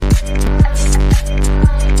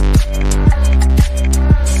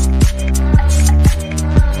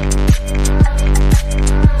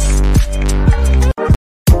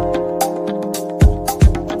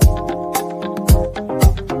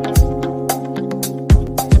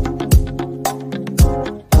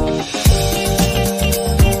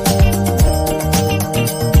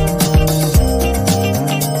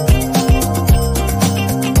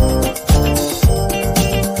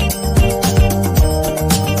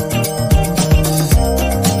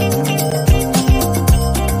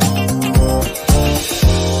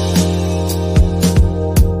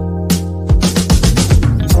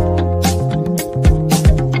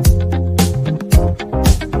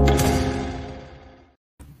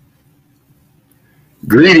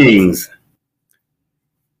Greetings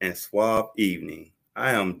and suave evening.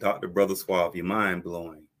 I am Dr. Brother Suave, your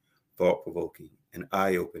mind-blowing, thought-provoking, and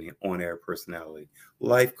eye-opening on-air personality,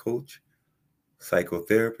 life coach,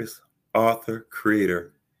 psychotherapist, author,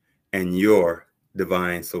 creator, and your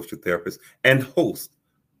divine social therapist and host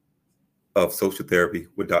of Social Therapy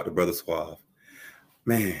with Dr. Brother Suave.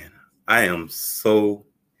 Man, I am so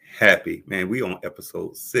happy. Man, we on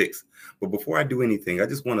episode 6. But before I do anything, I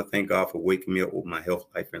just want to thank God for waking me up with my health,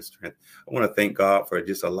 life, and strength. I want to thank God for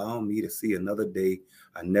just allowing me to see another day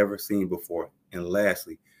I never seen before. And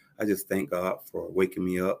lastly, I just thank God for waking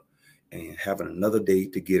me up and having another day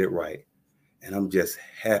to get it right. And I'm just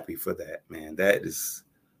happy for that, man. That is,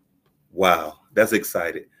 wow, that's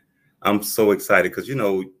excited. I'm so excited because,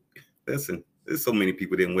 listen, there's so many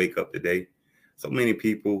people didn't wake up today. So many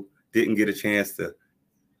people didn't get a chance to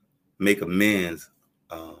make amends,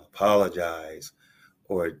 apologize,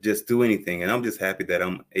 or just do anything. And I'm just happy that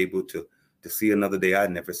I'm able to see another day I'd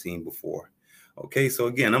never seen before. Okay, so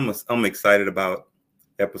again, I'm excited about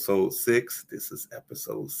episode 6. This is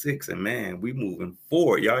episode 6, and man, we moving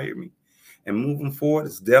forward. Y'all hear me? And moving forward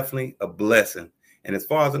is definitely a blessing. And as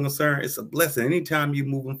far as I'm concerned, it's a blessing. Anytime you're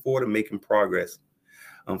moving forward and making progress.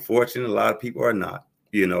 Unfortunately, a lot of people are not.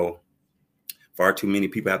 Far too many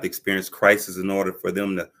people have to experience crisis in order for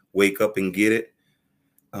them to wake up and get it.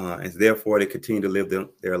 And therefore, they continue to live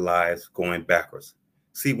their lives going backwards.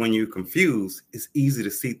 See, when you're confused, it's easy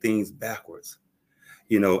to see things backwards.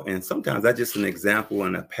 And sometimes that's just an example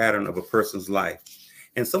and a pattern of a person's life.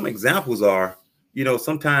 And some examples are,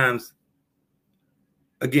 sometimes,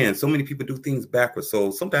 again, so many people do things backwards. So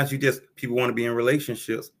sometimes people want to be in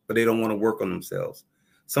relationships, but they don't want to work on themselves.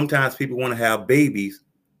 Sometimes people want to have babies,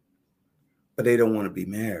 but they don't want to be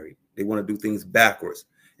married. They want to do things backwards.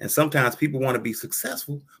 And sometimes people want to be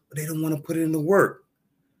successful, but they don't want to put it in the work.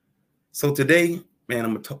 So today,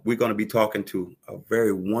 man, we're going to be talking to a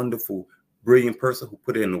very wonderful, brilliant person who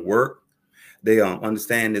put in the work. They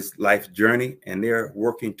understand this life journey, and they're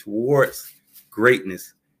working towards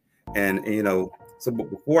greatness. And, so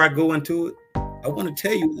before I go into it, I want to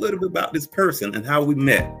tell you a little bit about this person and how we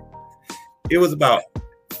met. It was about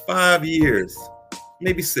 5 years,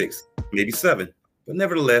 maybe 6, maybe 7. But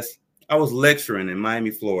nevertheless, I was lecturing in Miami,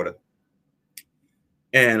 Florida.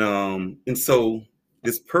 And so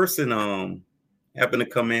this person happened to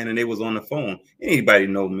come in, and they was on the phone. Anybody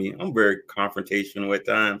know me? I'm very confrontational at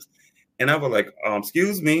times. And I was like,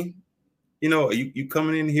 excuse me, you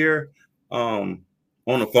coming in here on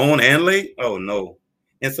the phone and late? Oh, no.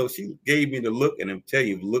 And so she gave me the look, and I tell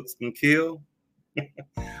you, looks can kill.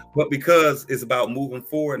 But because it's about moving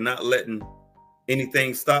forward, not letting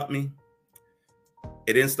anything stop me,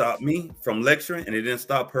 it didn't stop me from lecturing, and it didn't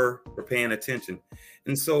stop her from paying attention.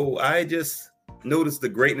 And so I just noticed the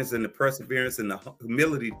greatness and the perseverance and the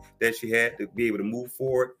humility that she had to be able to move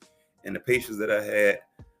forward, and the patience that I had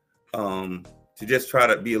to just try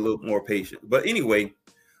to be a little more patient. But anyway,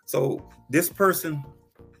 so this person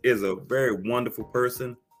is a very wonderful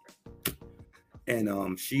person.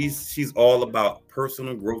 And she's all about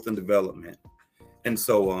personal growth and development. And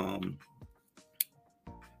so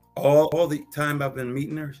all the time I've been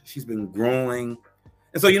meeting her, she's been growing.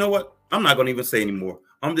 And so you know what? I'm not going to even say anymore.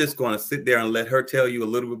 I'm just going to sit there and let her tell you a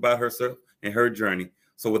little bit about herself and her journey.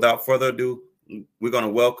 So without further ado, we're going to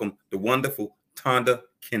welcome the wonderful Tonda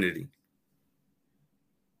Kennedy.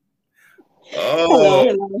 Oh,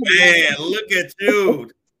 hello. Man, look at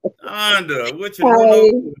you. Tonda, what you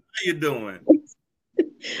doing? How you doing?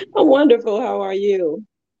 I'm wonderful. How are you?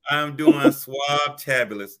 I'm doing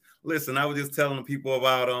suave-tabulous. Listen, I was just telling people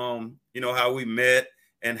about how we met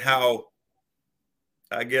and how,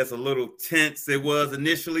 I guess, a little tense it was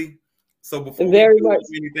initially. So before we do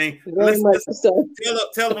anything,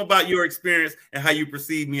 tell them about your experience and how you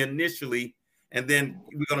perceived me initially, and then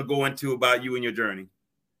we're gonna go into about you and your journey.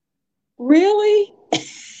 Really?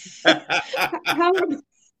 How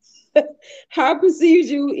I perceived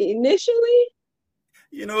you initially?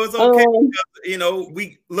 It's okay. Because,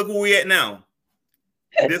 we look where we at now.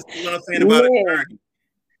 This is what I'm saying about a journey.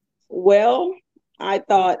 Well, I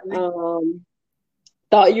thought you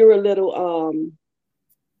were a little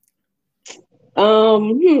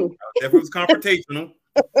If it was confrontational.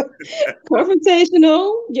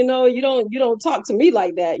 Confrontational, you don't talk to me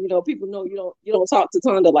like that. People know you don't talk to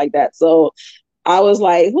Tonda like that. So I was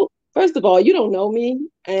like, first of all, you don't know me,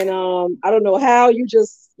 and I don't know how you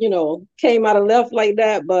just came out of left like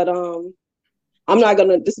that, but I'm not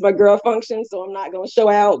gonna, this is my girl function, so I'm not gonna show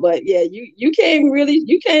out. But yeah, you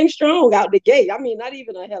came strong out the gate. I mean, not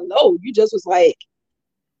even a hello. You just was like,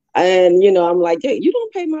 and I'm like, hey, you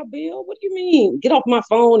don't pay my bill. What do you mean? Get off my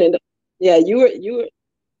phone. And yeah, you were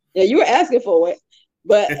Yeah, you were asking for it,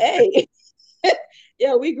 but hey,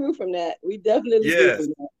 yeah, we grew from that. We definitely grew Yes.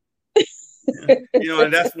 from Yeah.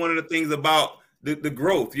 And that's one of the things about the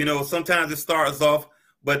growth. Sometimes it starts off,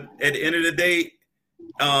 but at the end of the day,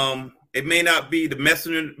 it may not be the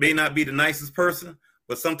messenger, may not be the nicest person,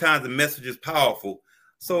 but sometimes the message is powerful.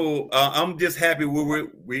 So I'm just happy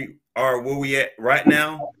we are where we at right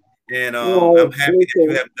now, and that. I'm happy Right, me that you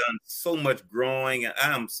too. have done so much growing, and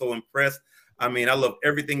I am so impressed. I mean, I love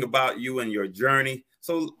everything about you and your journey.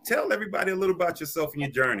 So tell everybody a little about yourself and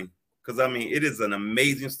your journey, because I mean, it is an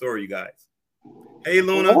amazing story, you guys. Hey,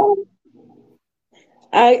 Luna. Well,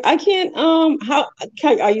 I can't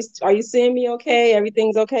are you seeing me okay?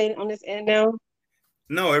 Everything's okay on this end now?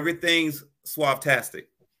 No, everything's suave-tastic.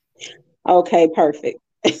 Okay, perfect.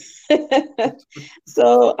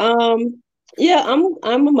 So yeah,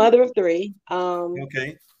 I'm a mother of three.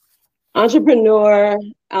 Okay. Entrepreneur,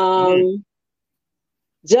 Mm.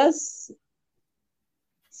 just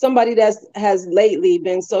somebody that has lately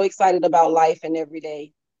been so excited about life and every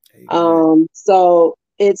day. Amen. So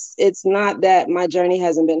it's not that my journey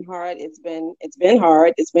hasn't been hard. It's been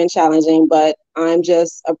hard. It's been challenging, but I'm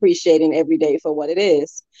just appreciating every day for what it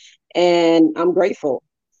is, and I'm grateful.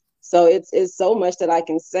 So it's so much that I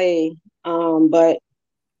can say, but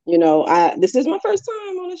I this is my first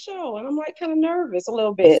time on the show, and I'm like kind of nervous It's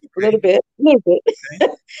okay. a little Okay.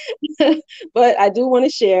 bit, but I do want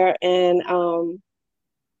to share and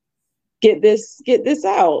get this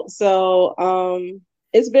out. So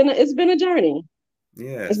it's been a journey.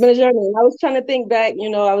 It's been Yes. a journey. And I was trying to think back.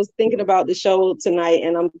 I was thinking about the show tonight,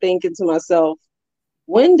 and I'm thinking to myself,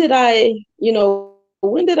 when did I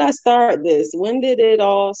start this? When did it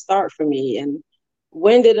all start for me? And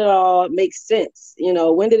when did it all make sense?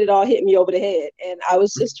 When did it all hit me over the head? And I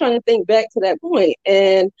was just trying to think back to that point.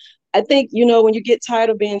 And I think, when you get tired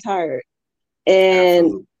of being tired, and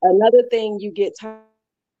Absolutely. another thing you get tired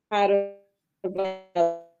of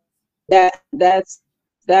that's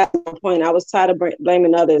the point. I was tired of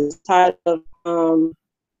blaming others, tired of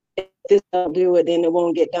if this don't do it, then it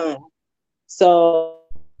won't get done. So,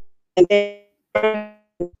 and then that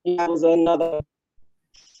was another.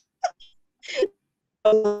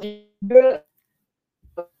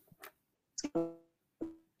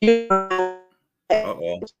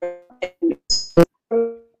 Uh-oh.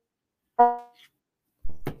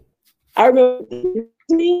 I remember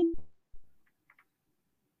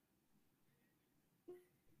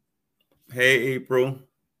Hey, April.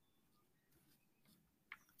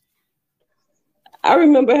 I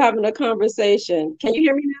remember having a conversation. Can you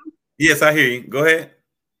hear me now? Yes, I hear you. Go ahead.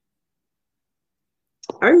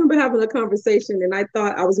 I remember having a conversation and I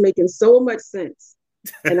thought I was making so much sense.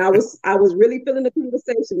 And I was really feeling the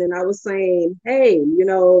conversation and I was saying, hey,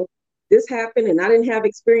 this happened and I didn't have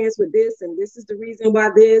experience with this and this is the reason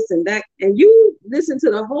why this and that. And you listened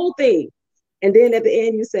to the whole thing. And then at the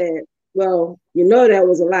end you said, well, that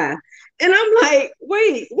was a lie. And I'm like,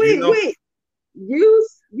 wait, You wait, know, wait. You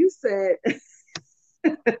said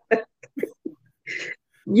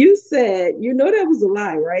you said, that was a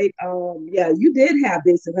lie, right? Yeah, you did have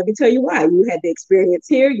this, and let me tell you why. You had the experience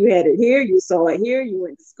here, you had it here, you saw it here, you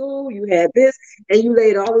went to school, you had this, and you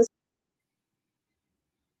laid all this.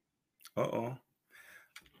 uh-oh.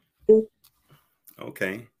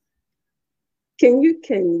 Okay.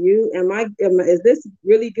 Is this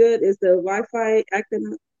really good? Is the Wi-Fi acting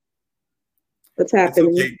up? What's It's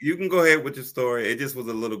happening? okay. You can go ahead with your story. It just was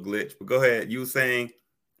a little glitch, but go ahead. You were saying,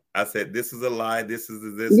 I said, this is a lie. This is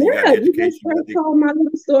this. You got Yeah, the you just education. You got first the... called my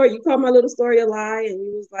little story. You called my little story a lie, and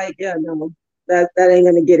you was like, "Yeah, no, that ain't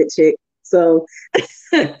gonna get it, chick." So,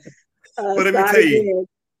 But let me start tell you, again.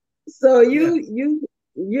 So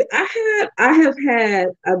yeah, I have had,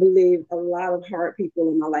 I believe, a lot of hard people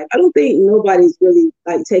in my life. I don't think nobody's really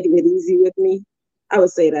like taking it easy with me. I would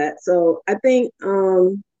say that. So I think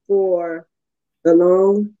for the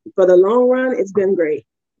long run, it's been great.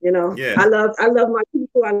 yes, I love my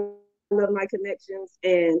people, I love my connections,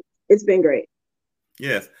 and it's been great.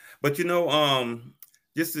 yes. But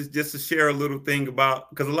just to share a little thing about,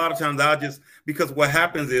 because a lot of times because what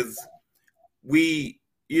happens is we,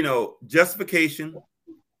 justification,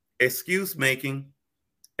 excuse making,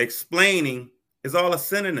 explaining is all a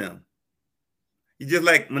synonym. You just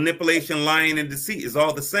like manipulation, lying, and deceit is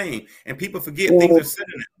all the same. And people forget things Yeah. are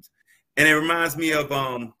synonyms. And it reminds me of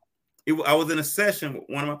I was in a session with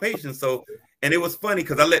one of my patients. So, and it was funny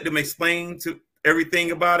because I let them explain to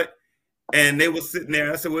everything about it. And they were sitting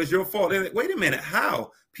there. I said, well, it's your fault. They're like, wait a minute,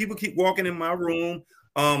 how? People keep walking in my room.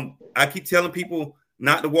 I keep telling people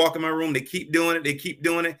not to walk in my room. They keep doing it. They keep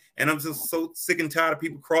doing it. And I'm just so sick and tired of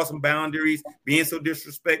people crossing boundaries, being so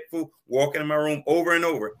disrespectful, walking in my room over and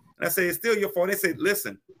over. And I say, it's still your fault. They say,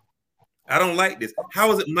 listen, I don't like this.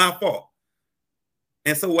 How is it my fault?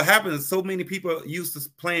 And so what happens is so many people are used to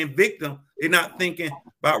playing victim. They're not thinking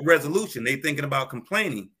about resolution. They're thinking about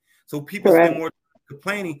complaining. So people spend more time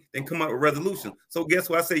complaining than come up with resolution. So guess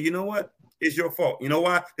what? I say, you know what? It's your fault. You know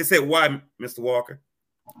why? They said, why, Mr. Walker?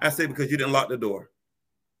 I say, because you didn't lock the door.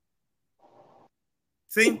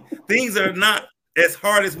 See, things are not as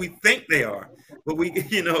hard as we think they are. But we,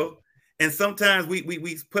 you know, and sometimes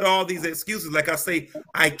we put all these excuses. Like I say,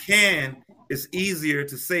 I can is easier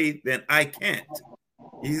to say than I can't.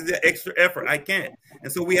 Use the extra effort. I can't.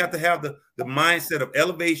 And so we have to have the mindset of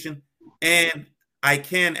elevation and I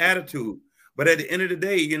can attitude. But at the end of the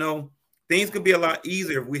day, you know, things could be a lot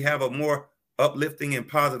easier if we have a more uplifting and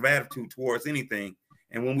positive attitude towards anything.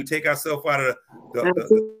 And when we take ourselves out of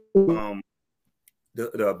the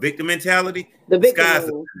victim mentality, the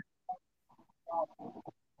victim.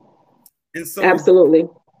 And so absolutely.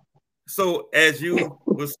 So as you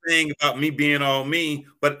were saying about me being all me,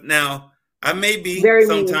 but now I may be very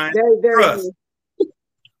sometimes very trust,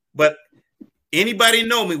 but anybody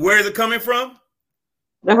know me? Where is it coming from?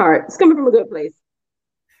 The heart. It's coming from a good place.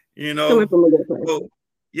 You know, coming from a good place. So,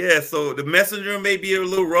 yeah. So the messenger may be a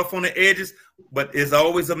little rough on the edges, but it's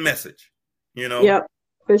always a message. You know. Yep,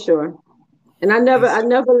 for sure. And I never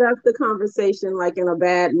left the conversation like in a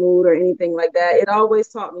bad mood or anything like that. It always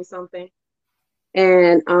taught me something.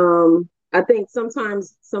 And I think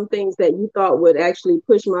sometimes some things that you thought would actually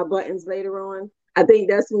push my buttons later on, I think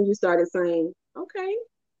that's when you started saying, okay,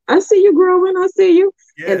 I see you growing, I see you.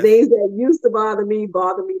 Yes. And things that used to bother me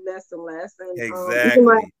less and less. And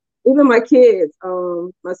exactly. Even my kids,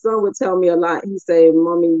 my son would tell me a lot. He'd say,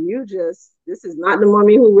 Mommy, this is not the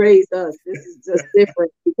mommy who raised us. This is just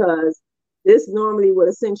different because this normally would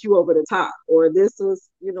have sent you over the top, or this was,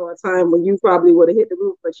 you know, a time when you probably would have hit the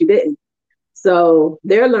roof, but you didn't. So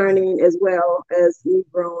they're learning as well as me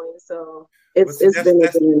growing. So it's been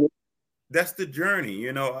a journey. That's the journey.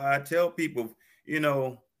 You know, I tell people, you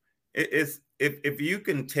know, it's if you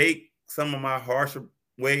can take some of my harsher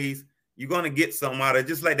ways, you're going to get some out of it.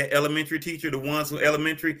 Just like the elementary teacher, the ones who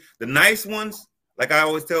elementary, the nice ones, like I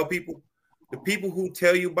always tell people, the people who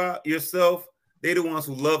tell you about yourself, they're the ones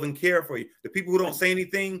who love and care for you. The people who don't say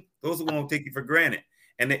anything, those are the ones who take you for granted.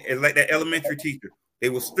 And it's like that elementary teacher. They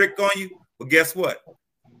were strict on you, but guess what?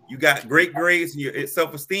 You got great grades and your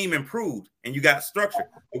self-esteem improved and you got structure.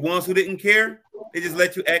 The ones who didn't care, they just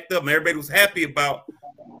let you act up and everybody was happy about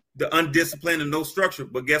the undisciplined and no structure.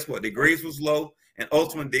 But guess what? Their grades was low and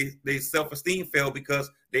ultimately their self-esteem fell because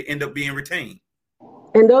they end up being retained.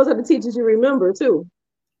 And those are the teachers you remember too.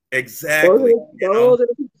 Exactly. Those are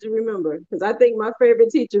the teachers you remember. Because I think my favorite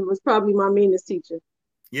teacher was probably my meanest teacher.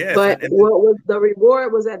 Yes, but what was the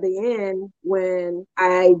reward was at the end when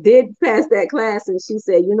I did pass that class and she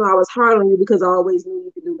said, you know, I was hard on you because I always knew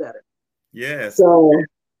you could do better. Yes. So,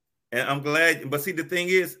 and I'm glad. But see, the thing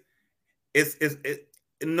is, it's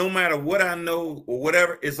no matter what I know or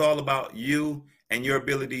whatever, it's all about you and your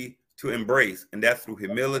ability to embrace. And that's through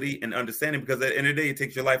humility and understanding, because at the end of the day, it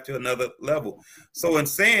takes your life to another level. So in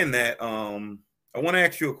saying that, I want to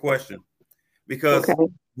ask you a question, because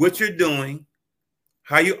what you're doing,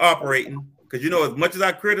 how you operating, because, you know, as much as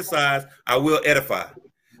I criticize, I will edify.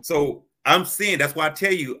 So I'm seeing, that's why I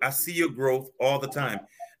tell you, I see your growth all the time.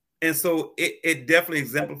 And so it definitely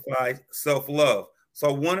exemplifies self-love. So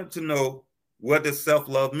I wanted to know, what does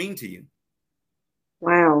self-love mean to you?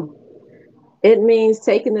 Wow. It means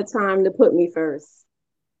taking the time to put me first.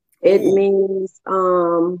 It means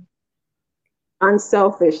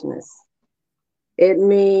unselfishness. It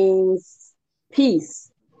means peace.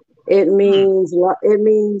 It means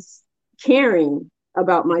caring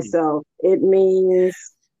about myself. It means,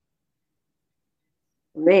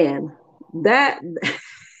 man, that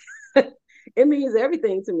it means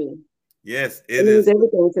everything to me. Yes, it means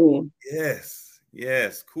everything to me.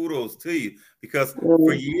 Yes. Kudos to you, because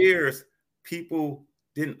for years people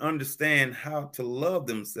didn't understand how to love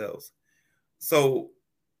themselves. So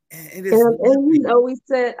it is. And you know, we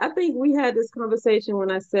said, I think we had this conversation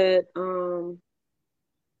when I said,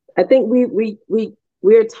 I think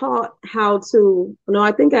we're taught how to. No,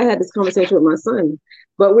 I think I had this conversation with my son,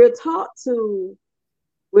 but we're taught to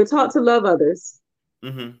love others.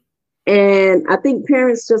 Mm-hmm. And I think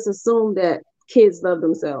parents just assume that kids love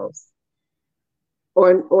themselves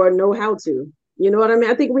or know how to. You know what I mean?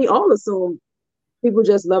 I think we all assume people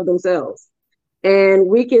just love themselves. And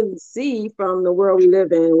we can see from the world we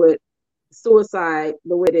live in with suicide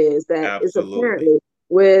the way it is, that it's apparently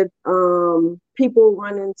with people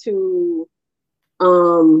running to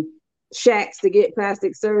shacks to get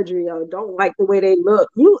plastic surgery or don't like the way they look.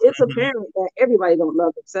 It's apparent that everybody don't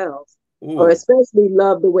love themselves. Ooh. Or especially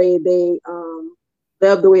love the way they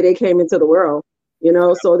came into the world, you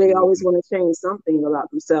know. So they always want to change something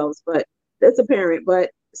about themselves, but that's apparent.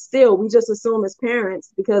 But still, we just assume as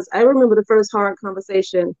parents, because I remember the first hard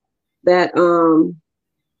conversation that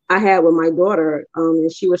I had with my daughter,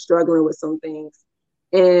 and she was struggling with some things,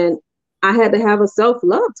 and I had to have a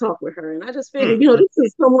self-love talk with her. And I just figured, you know, this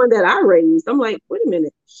is someone that I raised. I'm like, wait a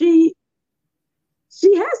minute, she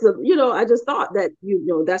has the, you know, I just thought that, you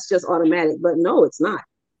know, that's just automatic, but no, it's not.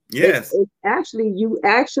 Yes. It's actually, you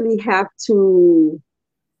actually have to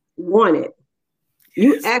want it.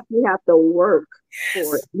 You actually have to work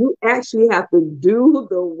for it. You actually have to do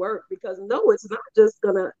the work, because no, it's not just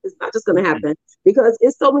gonna happen, because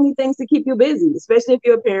it's so many things to keep you busy, especially if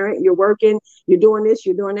you're a parent, you're working, you're doing this,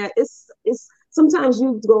 you're doing that. It's sometimes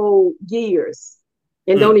you go years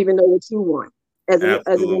and don't even know what you want as an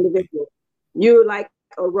individual. You're like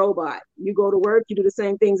a robot. You go to work, you do the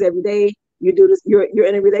same things every day. You do this, you're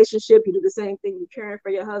in a relationship, you do the same thing, you're caring for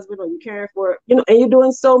your husband, or you're caring for, you know, and you're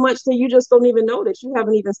doing so much that you just don't even know that you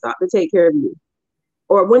haven't even stopped to take care of you.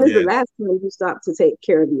 Or when is the last time you stopped to take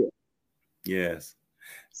care of you? Yes.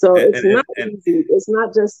 So it's not easy. It's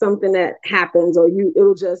not just something that happens, or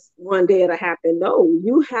it'll just one day it'll happen. No,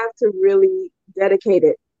 you have to really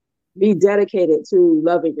be dedicated to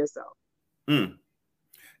loving yourself.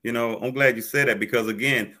 You know, I'm glad you said that, because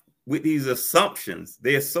again, with these assumptions,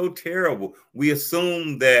 they're so terrible. We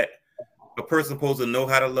assume that a person's supposed to know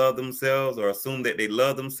how to love themselves, or assume that they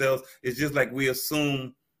love themselves. It's just like we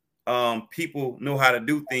assume people know how to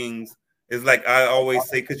do things. It's like I always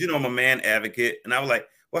say, because, you know, I'm a man advocate, and I was like,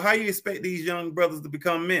 well, how you expect these young brothers to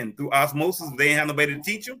become men? Through osmosis? They ain't have nobody to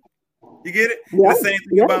teach them. You get it? Yeah. The same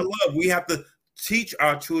thing about love. We have to teach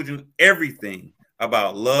our children everything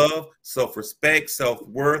about love, self-respect,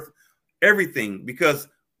 self-worth, everything, because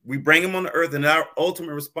we bring them on the earth, and our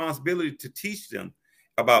ultimate responsibility to teach them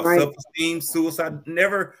about self-esteem, suicide.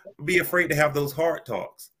 Never be afraid to have those hard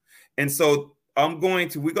talks. And so we're going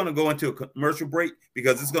to go into a commercial break,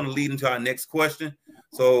 because it's going to lead into our next question.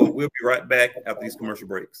 So we'll be right back after these commercial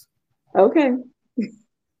breaks. Okay.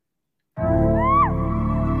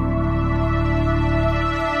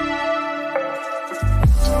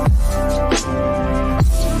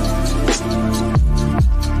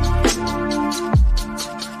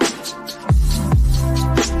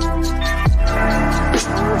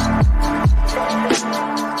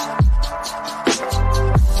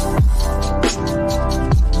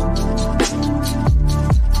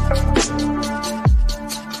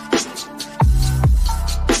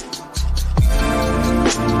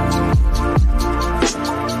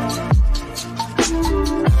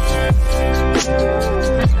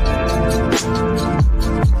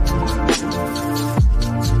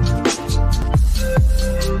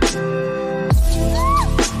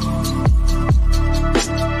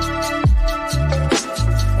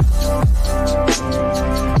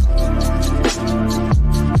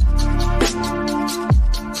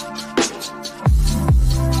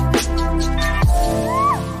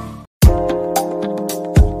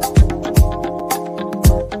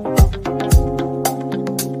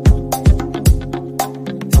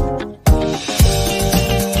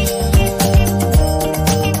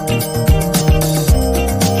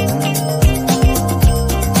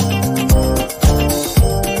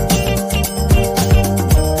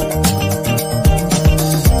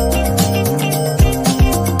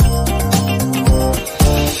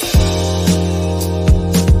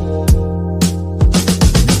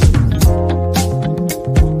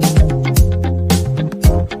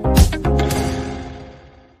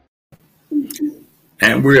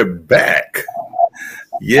 And we're back.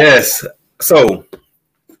 Yes. So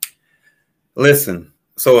listen.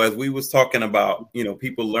 So as we was talking about, you know,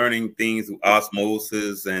 people learning things through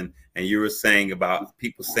osmosis, and you were saying about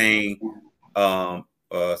people saying,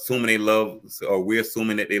 assuming they love, or we're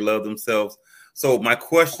assuming that they love themselves. So my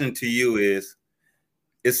question to you is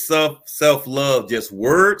self-love just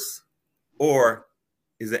words, or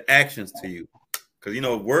is it actions to you? Because, you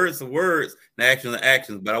know, words are words and actions are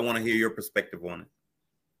actions, but I want to hear your perspective on it.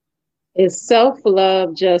 Is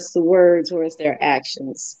self-love just words, or is there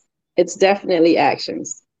actions? It's definitely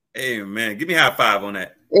actions. Amen. Give me a high five on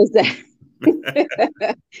that. Is that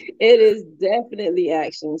it is definitely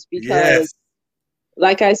actions, because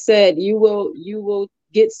like I said, you will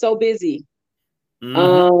get so busy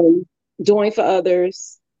doing for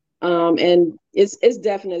others, and it's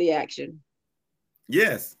definitely action.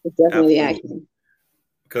 Yes, it's definitely action.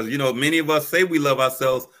 Because, you know, many of us say we love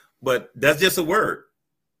ourselves, but that's just a word.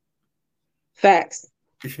 Facts.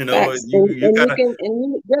 You know, Facts. you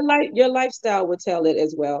gotta, Your lifestyle would tell it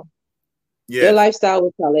as well. Your yes, lifestyle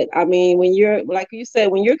would tell it. I mean, when you're, like you said,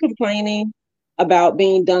 when you're complaining about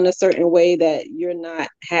being done a certain way that you're not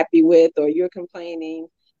happy with, or you're complaining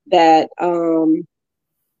that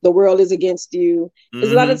the world is against you,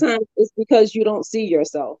 is a lot of mm-hmm. times it's because you don't see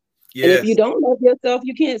yourself. And if you Yes, don't love yourself,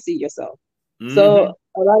 you can't see yourself. mm-hmm. So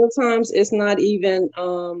a lot of times it's not even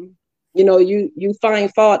you know, you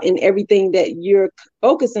find fault in everything that you're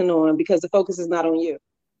focusing on because the focus is not on you.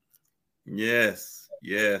 Yes,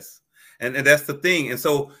 yes. And that's the thing. And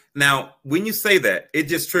so now when you say that, it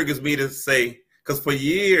just triggers me to say, because for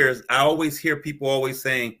years I always hear people always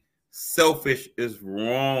saying selfish is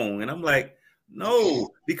wrong. And I'm like, no,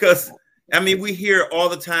 because I mean, we hear all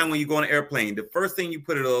the time when you go on an airplane, the first thing you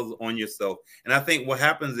put it on yourself. And I think what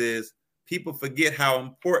happens is people forget how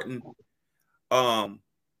important um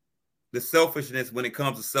the selfishness when it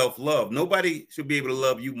comes to self-love. Nobody should be able to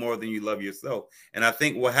love you more than you love yourself. And I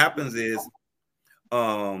think what happens is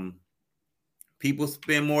um people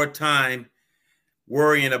spend more time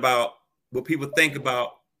worrying about what people think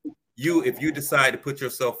about you if you decide to put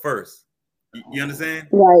yourself first. You understand?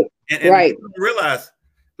 Right. And Right. people don't realize,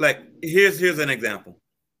 like, here's an example.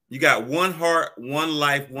 You got one heart, one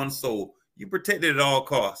life, one soul. You protect it at all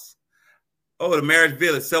costs. Oh, the marriage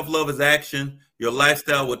village, self-love is action. Your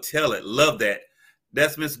lifestyle will tell it. Love that.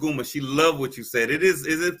 That's Miss Guma. She loved what you said. It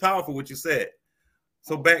is powerful what you said.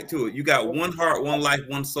 So back to it. You got one heart, one life,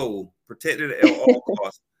 one soul. Protected at all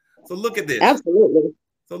costs. So look at this. Absolutely.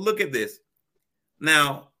 So look at this.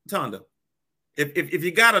 Now, Tonda, if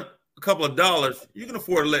you got a couple of dollars, you can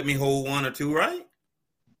afford to let me hold one or two, right?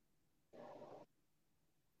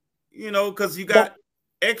 You know, because you got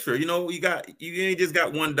extra. You know, you ain't just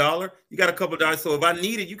got $1. You got a couple of dollars. So if I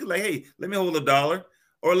need it, you can like, hey, let me hold $1.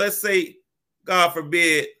 Or let's say, God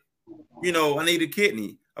forbid, you know, I need a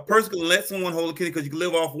kidney. A person can let someone hold a kidney because you can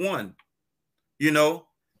live off one. You know,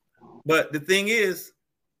 but the thing is,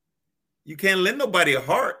 you can't lend nobody a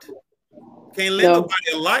heart. You can't lend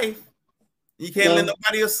nobody a life. You can't lend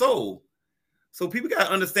nobody a soul. So people got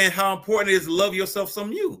to understand how important it is to love yourself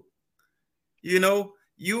some you. You know,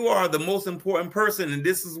 you are the most important person. And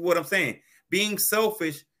this is what I'm saying. Being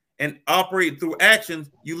selfish and operating through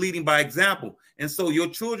actions, you leading by example. And so your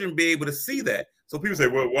children be able to see that. So people say,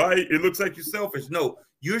 well, why? It looks like you're selfish. No,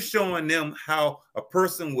 you're showing them how a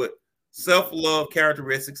person with self-love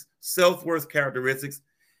characteristics, self-worth characteristics,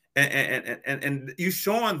 and you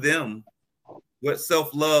showing them what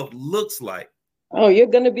self-love looks like. Oh, you're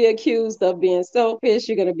going to be accused of being selfish.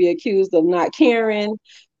 You're going to be accused of not caring.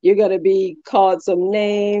 You're going to be called some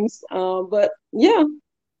names. But yeah,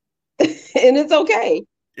 and it's okay.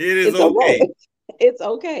 It is It's okay. It's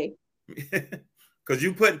okay. Because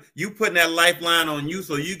you putting that lifeline on you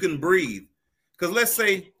so you can breathe. Because let's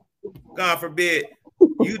say, God forbid,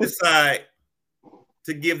 you decide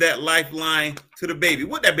to give that lifeline to the baby.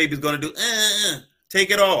 What that baby's going to do? Take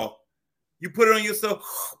it all. You put it on yourself,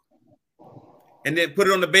 and then put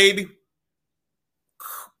it on the baby,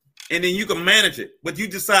 and then you can manage it. But you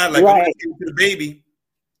decide, like, right, I'm going to give it to the baby.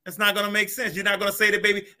 That's not going to make sense. You're not going to say the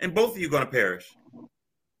baby, and both of you are going to perish.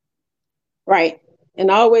 Right. And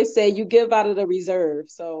I always say you give out of the reserve.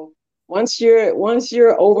 So once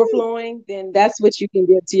you're overflowing, then that's what you can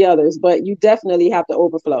give to others. But you definitely have to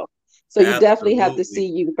overflow. So you definitely have to see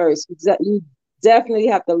you first. You definitely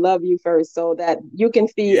have to love you first so that you can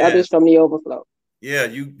feed others from the overflow. Yeah,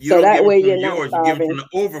 you so don't that give way it from you're yours, not you give it from the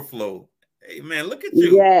overflow. Hey man, look at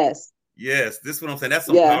you. Yes. Yes, this is what I'm saying. That's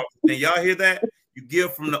some powerful thing. Y'all hear that? You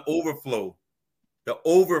give from the overflow. The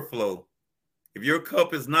overflow. If your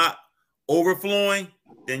cup is not overflowing,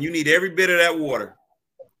 then you need every bit of that water.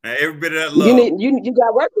 And every bit of that love. You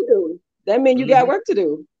got work to do. That means you got work to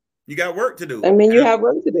do. You got work to do. I mean, you have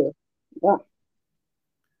work to do. Yeah.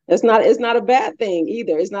 It's not a bad thing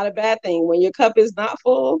either. It's not a bad thing. When your cup is not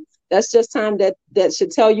full, that's just time that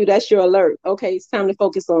should tell you that's your alert. Okay, it's time to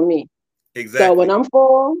focus on me. Exactly. So when I'm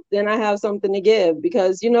full, then I have something to give,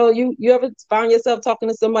 because you ever found yourself talking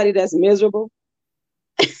to somebody that's miserable,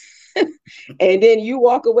 and then you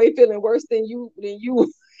walk away feeling worse than you than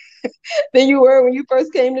you were when you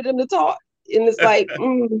first came to them to talk, and it's like,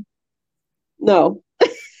 no.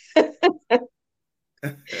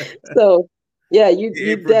 So yeah, you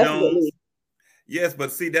definitely. Jones. Yes,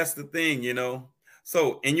 but see, that's the thing,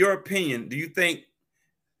 So in your opinion, do you think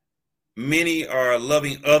many are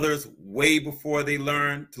loving others way before they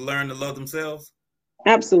learn to love themselves?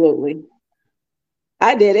 Absolutely.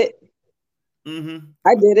 I did it. Mm-hmm.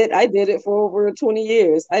 I did it for over 20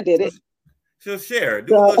 years. I did it. So share,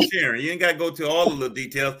 do a little sharing. You ain't got to go to all of the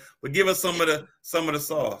details, but give us some of the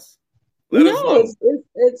sauce. Let us No, know.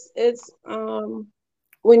 it's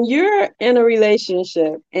when you're in a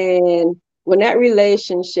relationship and when that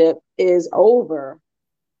relationship is over,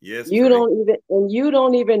 Yes, you Trey.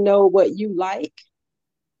 don't even know what you like,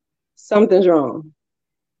 something's wrong.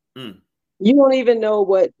 Mm. You don't even know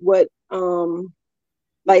what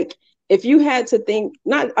like if you had to think,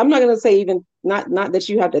 not I'm not gonna say even not that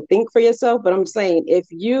you have to think for yourself, but I'm saying if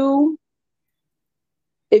you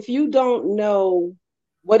don't know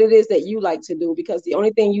what it is that you like to do, because the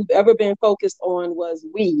only thing you've ever been focused on was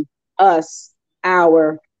we, us,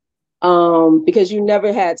 our, because you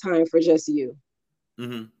never had time for just you.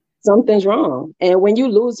 Mm-hmm. Something's wrong. And when you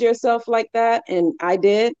lose yourself like that, and I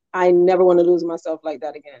never want to lose myself like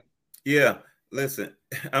that again. Yeah. Listen,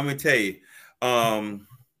 I'm gonna tell you, um,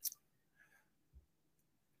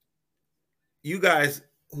 you guys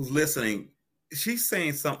who's listening, she's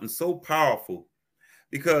saying something so powerful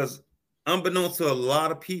because unbeknownst to a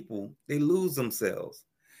lot of people, they lose themselves.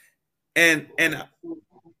 And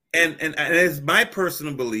it's my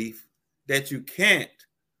personal belief that you can't,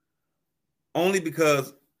 only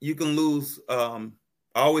because you can lose. I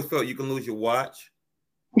always felt you can lose your watch,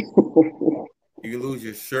 you can lose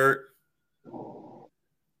your shirt,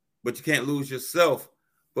 but you can't lose yourself.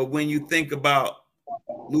 But when you think about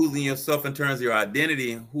losing yourself in terms of your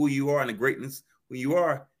identity and who you are and the greatness who you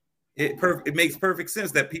are, it makes perfect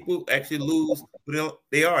sense that people actually lose who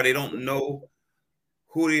they are. They don't know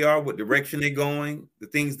who they are, what direction they're going, the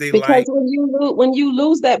things they Because like. when you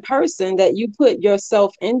lose that person that you put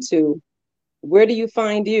yourself into, where do you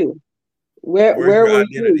find you? Where's Where your were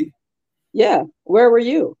you? identity? Yeah, where were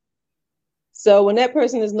you? So when that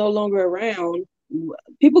person is no longer around,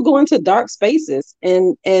 people go into dark spaces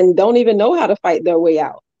and don't even know how to fight their way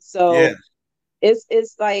out. Yeah. So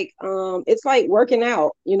it's like working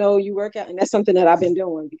out. You know, you work out, and that's something that I've been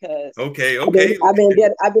doing because Okay. Okay.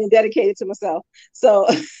 I've been dedicated to myself. So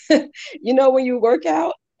you know, when you work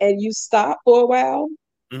out and you stop for a while,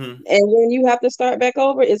 Mm-hmm. and when you have to start back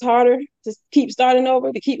over, it's harder to keep starting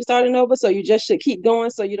over, to keep starting over. So you just should keep going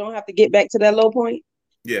so you don't have to get back to that low point.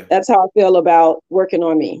 Yeah. That's how I feel about working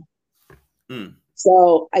on me. Mm.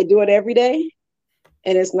 So I do it every day.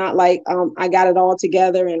 And it's not like I got it all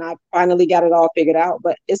together and I finally got it all figured out,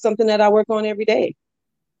 but it's something that I work on every day.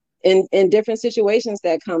 In different situations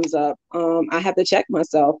that comes up, I have to check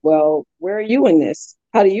myself. Well, where are you in this?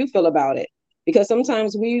 How do you feel about it? Because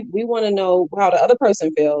sometimes we want to know how the other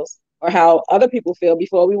person feels or how other people feel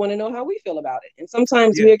before we want to know how we feel about it. And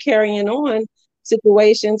sometimes Yeah. we are carrying on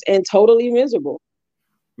situations and totally miserable,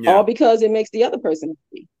 all Yeah. because it makes the other person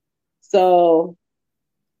happy. So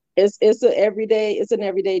it's an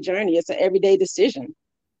everyday journey. It's an everyday decision.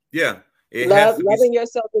 Yeah. It has to be. Loving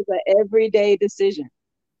yourself is an everyday decision.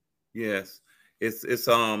 Yes, it's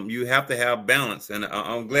you have to have balance, and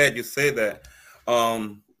I'm glad you say that,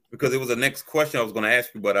 because it was the next question I was going to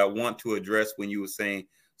ask you, but I want to address when you were saying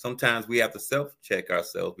sometimes we have to self check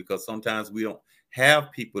ourselves because sometimes we don't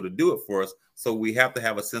have people to do it for us, so we have to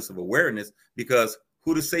have a sense of awareness because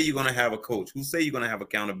who to say you're going to have a coach? Who say you're going to have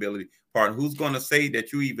accountability partner? Who's going to say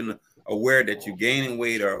that you even aware that you're gaining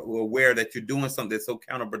weight or aware that you're doing something that's so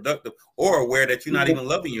counterproductive or aware that you're not even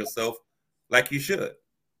loving yourself like you should?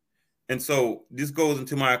 And so this goes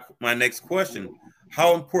into my next question.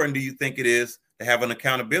 How important do you think it is to have an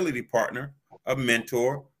accountability partner, a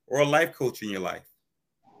mentor, or a life coach in your life?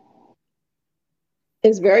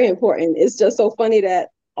 It's very important. It's just so funny that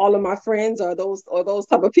all of my friends are those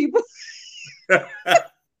type of people. you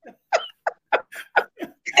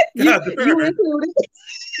God, you included.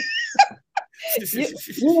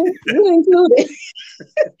 You included.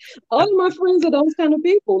 All of my friends are those kind of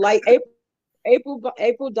people. Like Dr. April,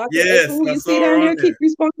 yes, who I you see saw her down on there, there. keep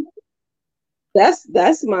responding.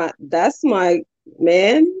 That's my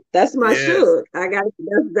man. That's my Yes. Suge.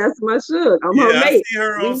 That's my Suge. I'm her Yeah, I mate. see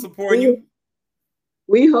her on We supporting we you.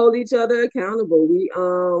 we hold each other accountable. We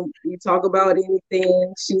talk about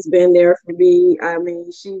anything. She's been there for me. I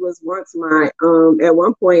mean, she was once my at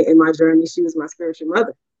one point in my journey, she was my spiritual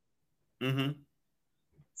mother. Mm-hmm.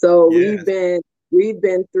 So Yes. we've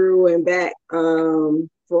been through and back for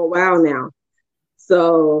a while now.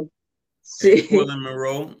 So And she Quillen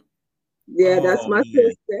Monroe. yeah, that's Oh my man.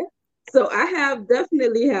 sister. So I have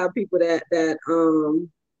definitely have people that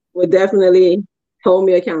would definitely hold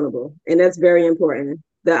me accountable, and that's very important.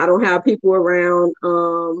 That I don't have people around.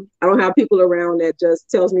 I don't have people around that just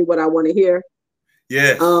tells me what I want to hear.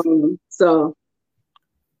 Yes. So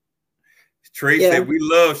Trey yeah, said we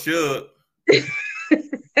love Suge.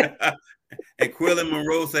 And Quillen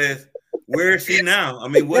Monroe says Where is she now? I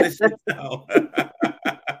mean, what is she now?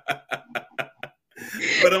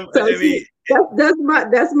 But So I mean, that's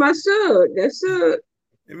my Suge. That's Suge.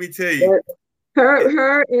 let me tell you,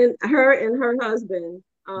 her and her husband,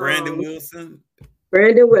 Brandon Wilson.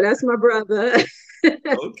 Brandon, well, that's my brother.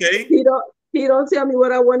 Okay. He don't tell me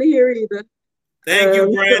what I want to hear either. Thank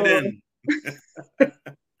you, Brandon.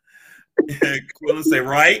 Quillen say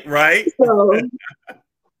right. So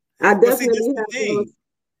I definitely have those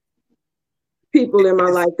people in my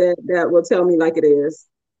life that will tell me like it is.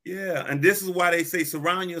 Yeah, and this is why they say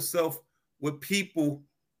surround yourself with people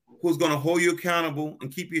who's going to hold you accountable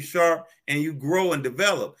and keep you sharp, and you grow and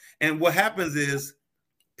develop. And what happens is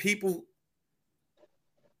people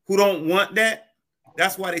who don't want that,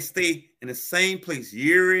 that's why they stay in the same place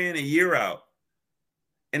year in and year out.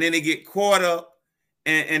 And then they get caught up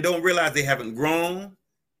and don't realize they haven't grown.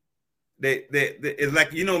 It's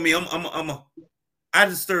like, you know me, I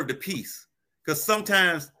disturb the peace, because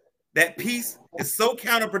sometimes that peace is so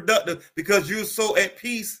counterproductive because you're so at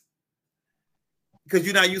peace because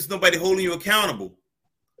you're not used to nobody holding you accountable,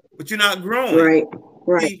 but you're not growing. Right.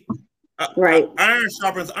 See, right. Iron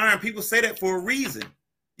sharpens iron. People say that for a reason.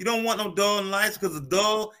 You don't want no dull knives because a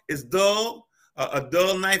dull is dull. A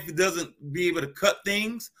dull knife doesn't be able to cut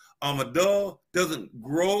things. A dull doesn't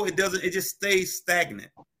grow. It just stays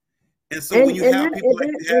stagnant. And so when you have people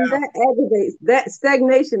like that, that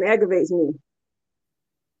stagnation aggravates me.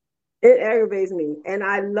 It aggravates me. And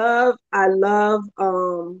I love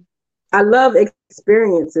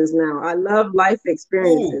experiences now. I love life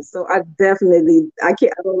experiences. Ooh. So I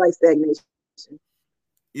don't like stagnation.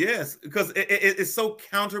 Yes, because it's so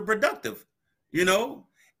counterproductive, you know?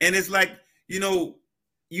 And it's like, you know,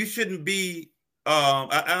 you shouldn't be,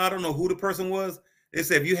 I don't know who the person was. They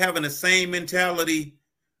said, if you're having the same mentality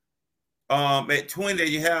at 20 that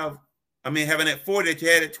you have, having at 40 that you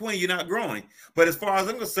had at 20, you're not growing. But as far as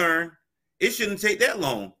I'm concerned, it shouldn't take that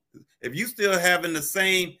long. If you still having the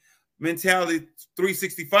same mentality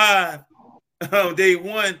 365 day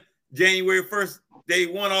one, January 1st, day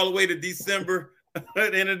one, all the way to December, at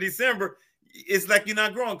the end of December, it's like you're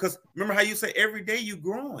not growing. Because remember how you say every day you're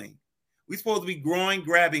growing. We're supposed to be growing,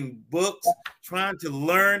 grabbing books, trying to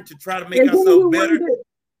learn, to try to make ourselves better.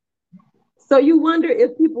 So you wonder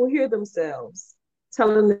if people hear themselves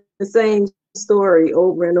telling the same story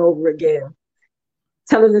over and over again,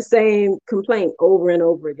 telling the same complaint over and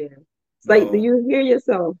over again. It's like, do you hear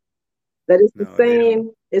yourself? That it's the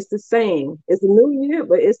same. It's the same. It's a new year,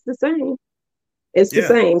 but it's the same. It's the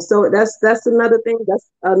same. So that's another thing. That's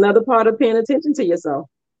another part of paying attention to yourself.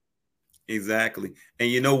 Exactly. And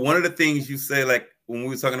you know, one of the things you say, like when we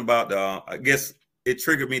were talking about, I guess it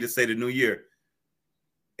triggered me to say the new year.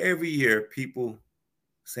 Every year, people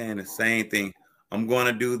saying the same thing. I'm going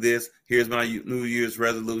to do this. Here's my New Year's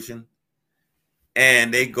resolution.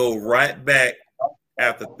 And they go right back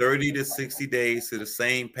after 30 to 60 days to the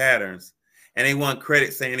same patterns. And they want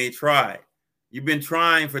credit saying they tried. You've been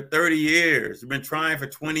trying for 30 years. You've been trying for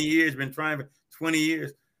 20 years. You've been trying for 20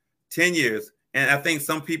 years, 10 years. And I think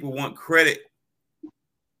some people want credit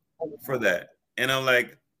for that. And I'm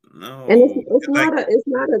like, no. And it's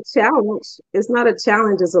not a challenge. It's not a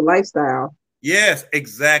challenge. It's a lifestyle. Yes,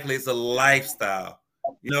 exactly. It's a lifestyle,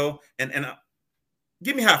 you know, and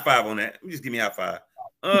give me a high five on that. Just give me a high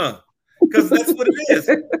five. Because that's what it is.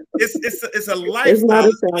 It's a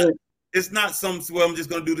lifestyle. It's not some, well, I'm just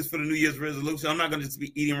going to do this for the New Year's resolution. I'm not going to just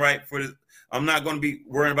be eating right for this. I'm not going to be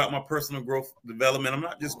worrying about my personal growth development. I'm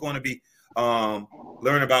not just going to be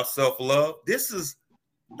learning about self-love. This is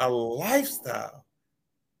a lifestyle.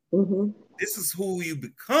 Mm-hmm. This is who you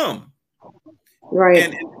become. Right.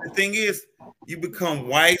 And the thing is, you become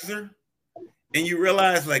wiser and you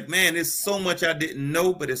realize, like, man, there's so much I didn't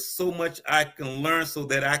know, but there's so much I can learn so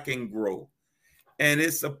that I can grow. And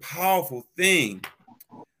it's a powerful thing.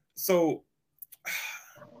 So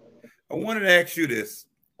I wanted to ask you this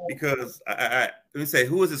because let me say,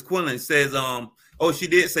 who is this Quillen? It says, oh, she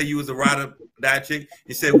did say you was a ride or die chick.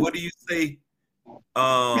 He said, what do you say?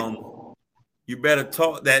 You better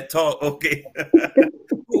talk that talk. Okay.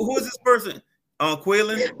 Who is this person?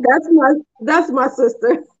 Quillen? That's my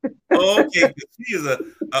sister. Oh, okay. She is a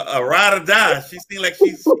ride or die. She seems like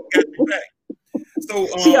she's got your back. So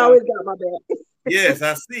she always got my back. Yes,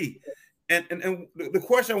 I see. And the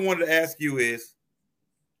question I wanted to ask you is,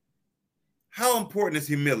 how important is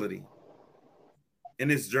humility in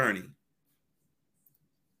this journey?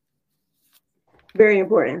 Very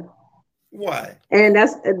important. Why? And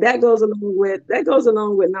that goes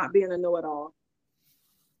along with not being a know-it-all.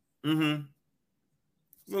 Mm-hmm.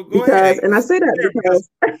 So go ahead. And I say that because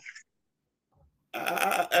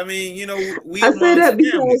I mean, you know, we I say that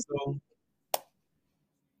because so.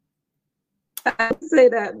 I say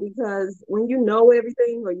that because when you know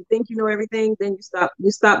everything or you think you know everything, then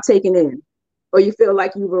you stop taking in, or you feel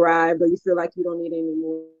like you've arrived, or you feel like you don't need any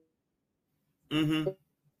more. Mm-hmm.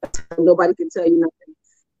 Nobody can tell you nothing,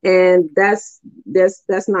 and that's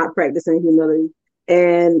not practicing humility.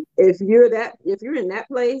 And if you're in that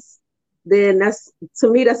place, then that's,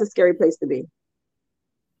 to me, that's a scary place to be.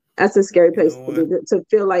 That's a scary You place know to be, what? to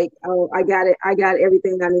feel like, oh, I got it, I got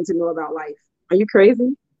everything I need to know about life. Are you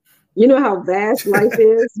crazy? You know how vast life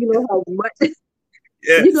is. You know how much you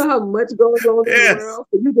know Yes. how much goes on in the Yes. world.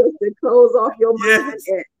 For you just to close off your mind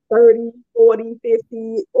Yes. at 30, 40,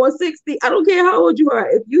 50, or 60. I don't care how old you are.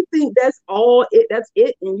 If you think that's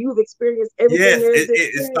it, and you've experienced everything Yes. there is to It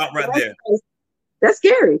experience, stopped right there. that's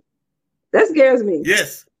scary. That scares me.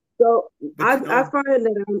 Yes. So But I find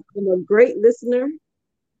that I'm a great listener.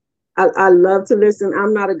 I love to listen.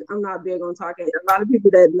 I'm not big on talking. A lot of people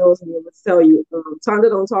that knows me will tell you, Tonda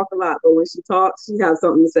don't talk a lot, but when she talks, she has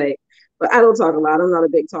something to say. But I don't talk a lot. I'm not a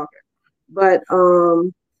big talker. But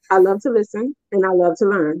I love to listen and I love to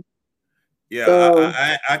learn. yeah, So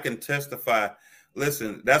I can testify.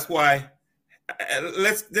 Listen, that's why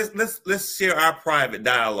let's share our private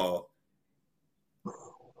dialogue.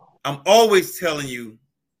 I'm always telling you,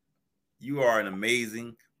 you are an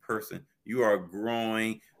amazing person. You are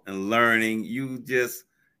growing and learning. You just,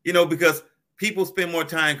 because people spend more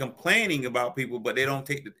time complaining about people, but they don't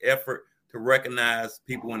take the effort to recognize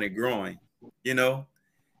people when they're growing, you know?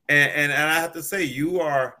 And I have to say, you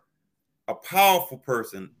are a powerful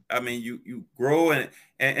person. I mean, you grow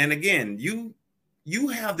and again, you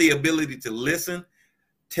have the ability to listen,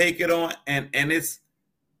 take it on, and it's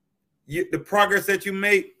the progress that you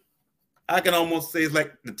make. I can almost say it's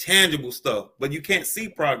like the tangible stuff, but you can't see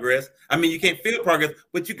progress. I mean, you can't feel progress,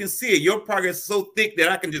 but you can see it. Your progress is so thick that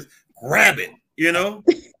I can just grab it,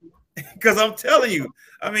 because I'm telling you.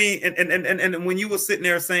 I mean, and when you were sitting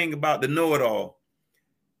there saying about the know-it-all,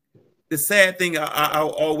 the sad thing I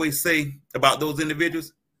always say about those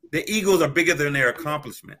individuals, their egos are bigger than their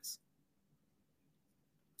accomplishments.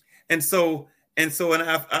 And they're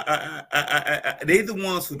the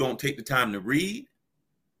ones who don't take the time to read.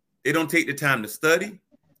 They don't take the time to study.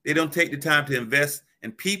 They don't take the time to invest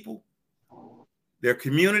in people, their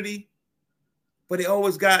community, but they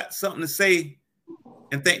always got something to say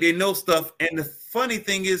and think they know stuff. And the funny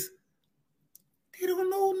thing is, they don't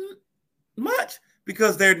know much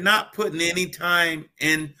because they're not putting any time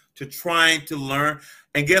into trying to learn.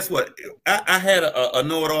 And guess what? I had a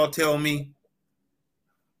know-it-all tell me,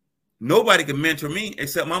 nobody can mentor me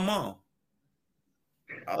except my mom.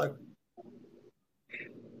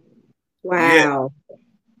 wow. Yeah.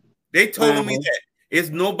 They told me that it's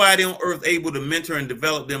nobody on earth able to mentor and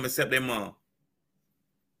develop them except their mom.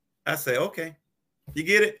 I say, okay, you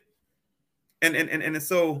get it? And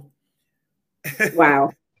so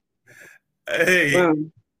Wow. hey, Wow.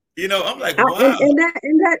 I'm like, wow. And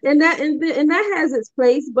that has its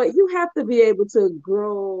place, but you have to be able to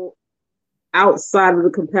grow outside of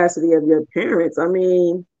the capacity of your parents. I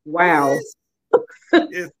mean, wow.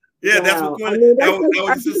 Yes. Yeah, wow. that's what I mean, that's I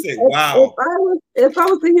was just say, wow. If I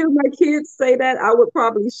was to hear my kids say that, I would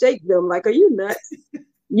probably shake them. Like, are you nuts?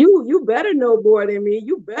 You better know more than me.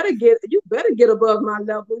 You better get above my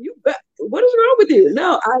level. What is wrong with you?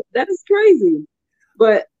 No, that is crazy.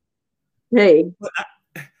 But hey,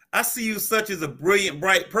 I see you such as a brilliant,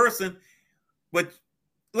 bright person, but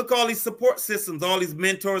look, all these support systems, all these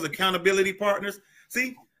mentors, accountability partners.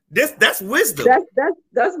 See, that's wisdom.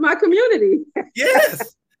 That's my community.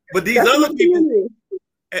 Yes, but these other people,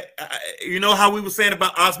 you know how we were saying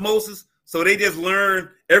about osmosis. So they just learn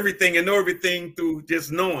everything and know everything through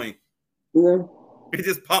just knowing. Yeah. It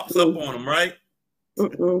just pops up on them, right?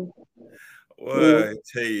 Well, I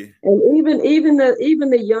tell you. And even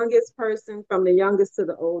the youngest person, from the youngest to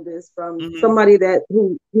the oldest, from somebody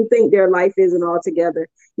who you think their life isn't all together,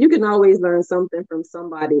 you can always learn something from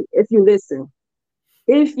somebody if you listen.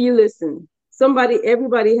 If you listen,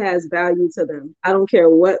 everybody has value to them. I don't care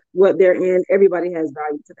what they're in, everybody has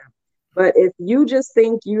value to them. But if you just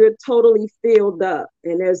think you're totally filled up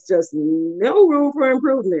and there's just no room for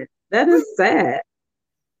improvement, that is sad.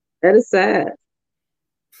 That is sad.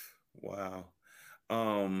 Wow.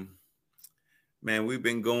 Man, we've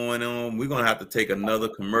been going on. We're going to have to take another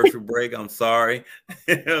commercial break. I'm sorry,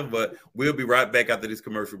 but we'll be right back after these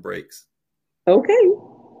commercial breaks. Okay.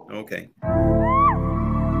 Okay.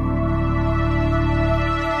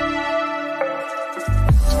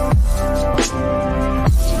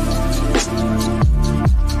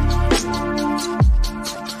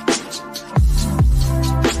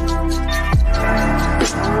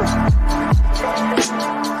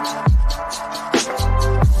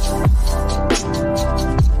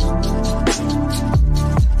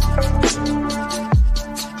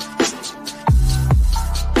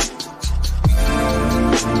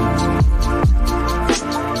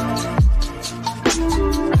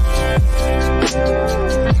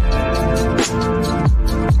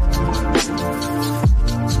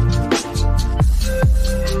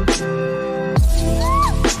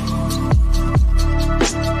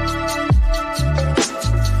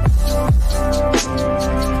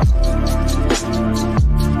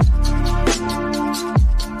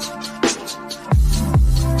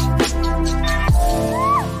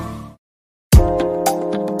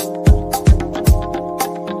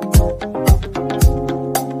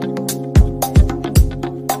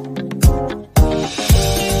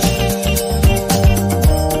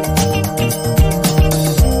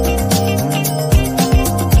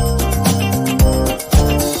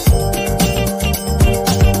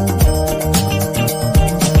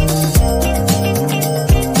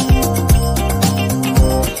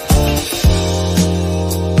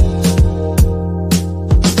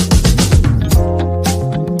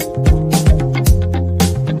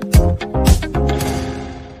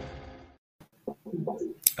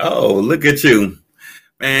 Oh, look at you,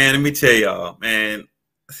 man. Let me tell y'all, man.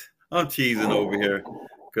 I'm cheesing over here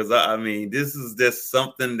because I mean, this is just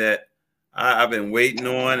something that I've been waiting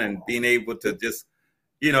on and being able to just,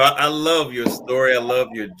 I love your story. I love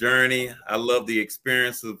your journey. I love the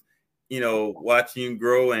experience of, watching you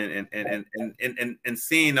grow and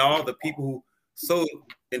seeing all the people who so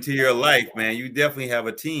into your life, man. You definitely have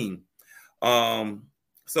a team.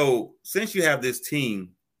 So since you have this team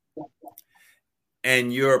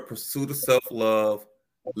and your pursuit of self-love,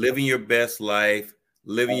 living your best life,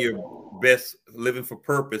 living for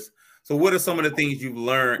purpose. So what are some of the things you've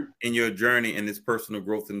learned in your journey in this personal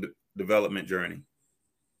growth and development journey?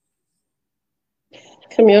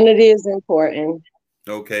 Community is important.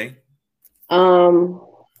 Okay.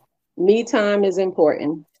 Me time is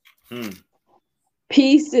important.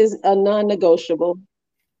 Peace is a non-negotiable.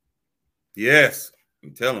 Yes,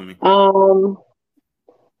 you're telling me.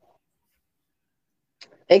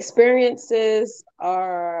 Experiences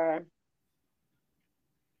are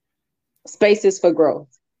spaces for growth.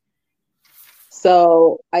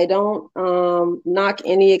 So I don't knock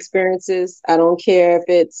any experiences. I don't care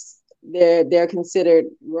if they're considered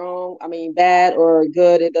wrong. I mean, bad or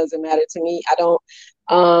good. It doesn't matter to me. I don't.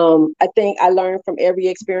 I think I learn from every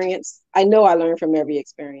experience. I know I learn from every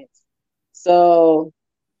experience. So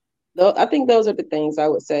I think those are the things I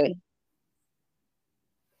would say.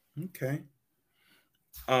 Okay.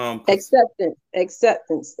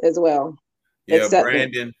 Acceptance as well. Yeah, Acceptance.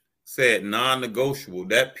 Brandon said non-negotiable.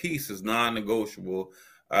 That piece is non-negotiable.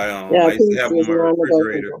 I used to have on my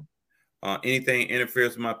refrigerator. Anything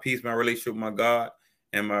interferes with my peace, my relationship with my God,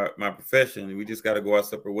 and my profession. We just got to go our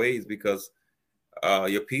separate ways because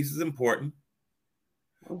your peace is important.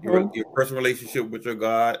 Your personal relationship with your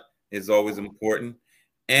God is always important,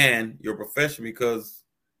 and your profession, because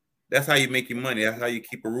that's how you make your money. That's how you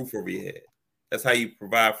keep a roof over your head. That's how you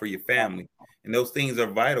provide for your family. And those things are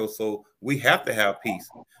vital. So we have to have peace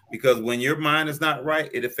because when your mind is not right,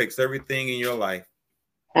 it affects everything in your life.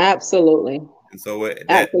 Absolutely. And so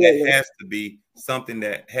that has to be something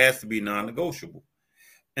that has to be non-negotiable.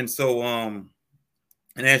 And so, and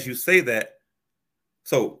as you say that,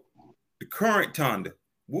 so the current Tonda,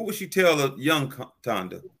 what would you tell a young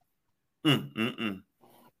Tonda?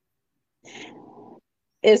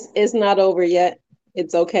 It's not over yet.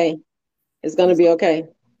 It's okay. It's going to be okay.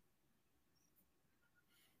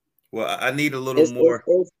 Well, I need a little more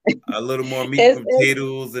meat and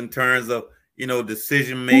potatoes in terms of,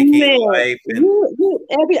 decision making, life, and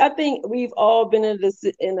I think we've all been in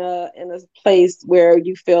a place where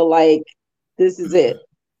you feel like this is it,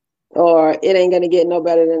 or it ain't gonna get no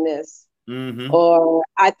better than this, or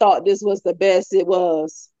I thought this was the best it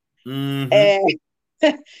was, and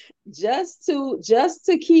just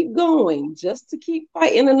to keep going, just to keep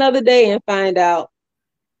fighting another day and find out,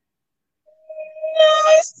 no,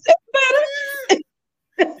 it's better.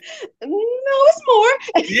 No, it's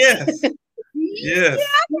more. Yes. Yes.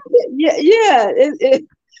 Yeah.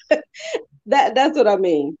 That's what I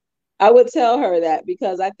mean. I would tell her that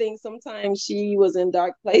because I think sometimes she was in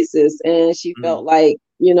dark places and she felt like,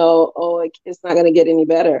 it's not going to get any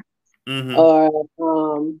better. Or,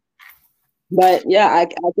 but yeah, I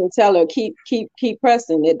can tell her keep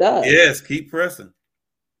pressing. It does. Yes, keep pressing.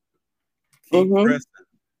 Keep pressing.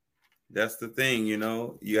 That's the thing,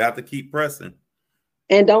 you have to keep pressing.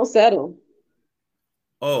 And don't settle.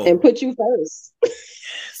 Oh. And put you first.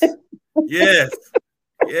 Yes.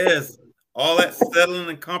 All that settling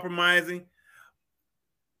and compromising,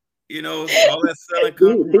 all that settling,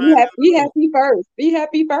 compromising. Be happy first. Be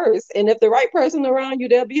happy first. And if the right person around you,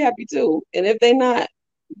 they'll be happy too. And if they're not,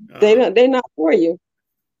 they're not for you.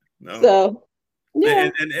 No. So yeah.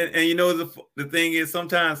 And the thing is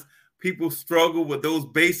sometimes people struggle with those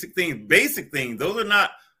basic things. Basic things. Those are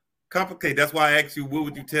not complicated. That's why I asked you, what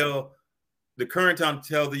would you tell the current Tonda,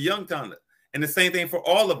 tell the young Tonda? And the same thing for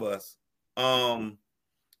all of us.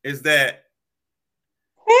 Is that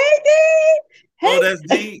hey, that's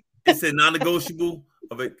D. It said non-negotiable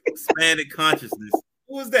of expanded consciousness.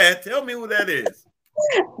 Who is that? Tell me who that is.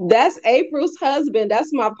 That's April's husband.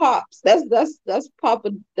 That's my pops. That's Papa.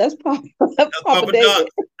 That's Papa David.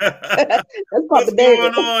 That's What's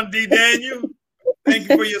going on, D. Daniel? Thank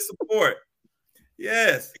you for your support.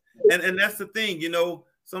 Yes, and that's the thing.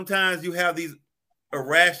 Sometimes you have these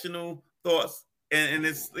irrational thoughts, and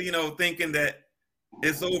it's thinking that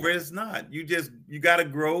it's over. It's not. You got to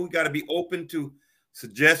grow. You got to be open to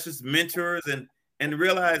suggestions, mentors, and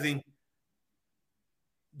realizing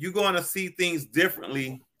you're going to see things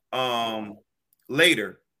differently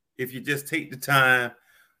later if you just take the time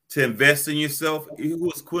to invest in yourself. Who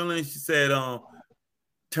was Quillen? She said,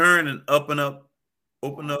 turn and up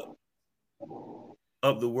Open up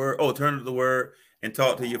the word. Oh, turn to the word and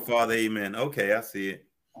talk to your father. Amen. Okay, I see it.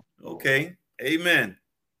 Okay. Amen.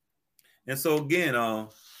 And so again,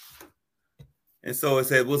 and so it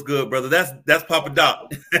said, "What's good, brother?" That's Papa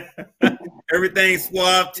Doc. Everything's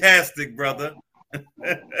suave-tastic, brother.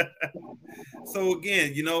 So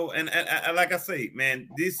again, and like I say, man,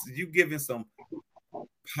 this you giving some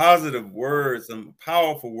positive words, some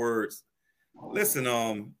powerful words. Listen,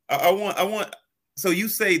 I want. So you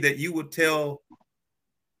say that you would tell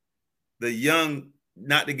the young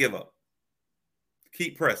not to give up,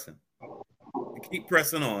 keep pressing, keep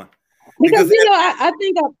pressing on, Because because I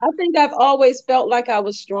think I've always felt like I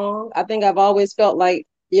was strong. I think I've always felt like,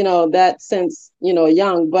 that since,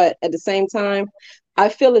 young, but at the same time, I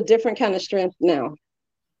feel a different kind of strength now.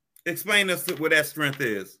 explain us what that strength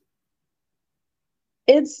is.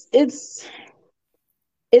 It's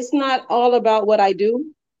not all about what I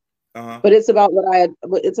do, Uh-huh. but it's about what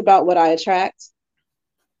I attract.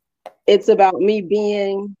 It's about me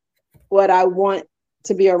being what I want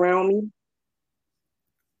to be around me.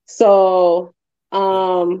 So,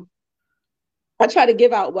 I try to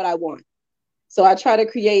give out what I want. So I try to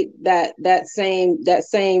create that same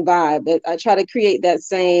vibe. That I try to create that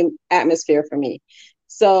same atmosphere for me.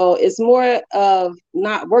 So it's more of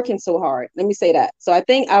not working so hard. Let me say that. So I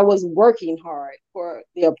think I was working hard for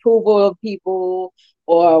the approval of people,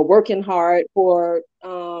 or working hard for,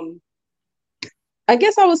 I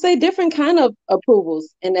guess I would say, different kind of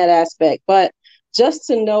approvals in that aspect. But just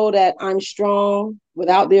to know that I'm strong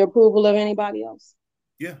without the approval of anybody else,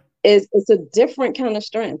 Yeah. it's a different kind of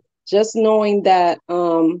strength. Just knowing that,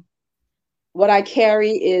 what I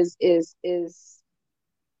carry is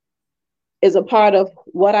a part of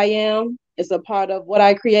what I am. It's a part of what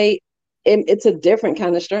I create. It's a different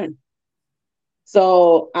kind of strength.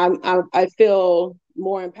 So I feel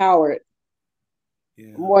more empowered,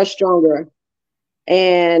 Yeah. more stronger,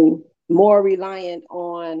 and more reliant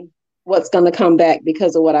on what's going to come back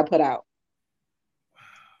because of what I put out,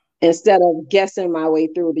 instead of guessing my way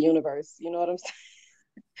through the universe. You know what I'm saying?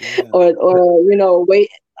 Yeah. Or wait,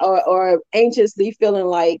 or anxiously feeling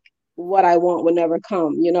like what I want would never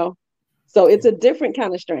come. So it's a different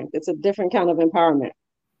kind of strength. It's a different kind of empowerment.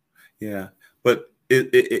 Yeah. But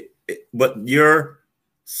but your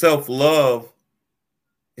self-love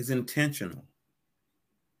is intentional.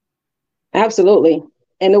 Absolutely.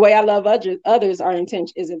 And the way I love others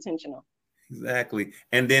is intentional. Exactly.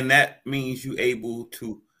 And then that means you're able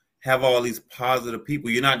to have all these positive people.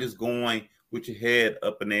 You're not just going with your head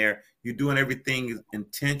up in the air. You're doing everything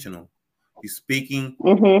intentional. You're speaking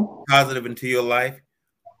Mm-hmm. positive into your life.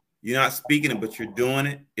 You're not speaking it, but you're doing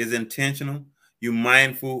it. Is intentional. You're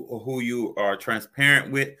mindful of who you are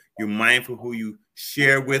transparent with. You're mindful who you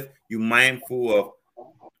share with. You're mindful of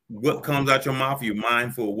what comes out your mouth. You're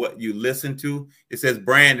mindful of what you listen to. It says,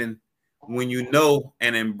 Brandon, when you know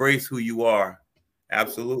and embrace who you are.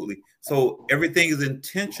 Absolutely. So everything is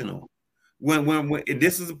intentional. When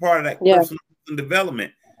this is a part of that Yeah. personal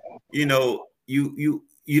development, you're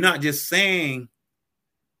not just saying,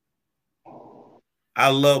 I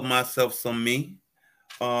love myself some me.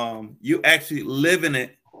 You actually living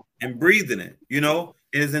it and breathing it, it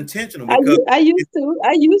is intentional because I used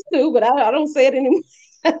to, but I don't say it anymore.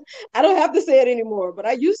 I don't have to say it anymore, but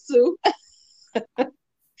I used to.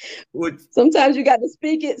 which, Sometimes you got to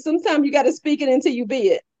speak it. Sometimes you got to speak it until you be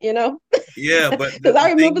it. yeah, but Because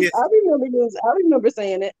the thing is, I remember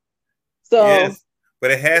saying it. So yes,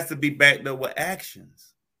 but it has to be backed up with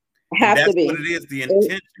actions. And have to that's what be. it is, the It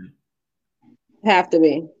intention. have to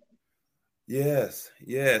be. Yes,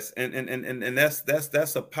 yes. And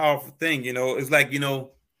that's a powerful thing. It's like,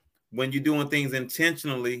 when you're doing things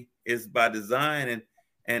intentionally, it's by design.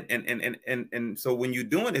 And so when you're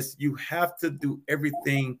doing this, you have to do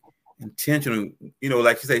everything intentionally.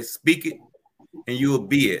 Like you say, speak it and you will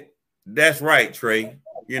be it. That's right, Trey.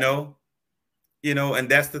 And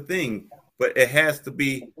that's the thing. But it has to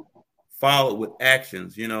be followed with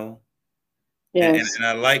actions. And Yes.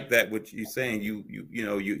 I like that what you're saying.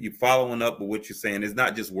 You following up with what you're saying. It's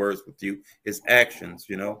not just words with you, it's actions.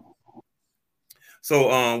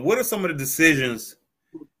 So what are some of the decisions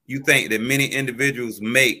you think that many individuals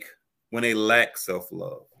make when they lack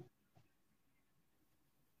self-love?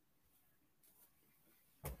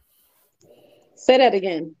 Say that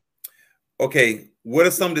again. Okay, what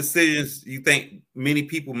are some decisions you think many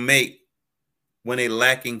people make when they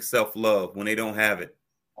lacking self-love, when they don't have it?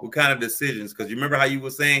 What kind of decisions? Because you remember how you were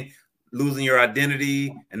saying losing your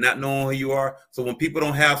identity and not knowing who you are. So when people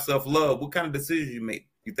don't have self-love, what kind of decisions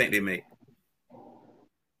you think they make?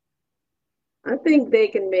 I think they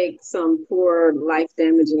can make some poor, life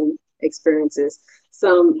damaging experiences.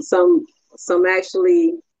 Some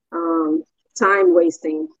actually time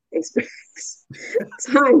wasting experience,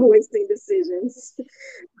 time wasting decisions.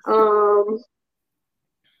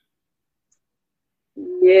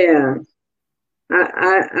 Yeah,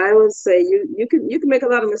 I would say you can make a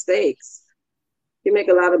lot of mistakes. You make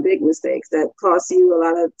a lot of big mistakes that cost you a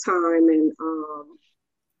lot of time and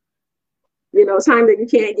time that you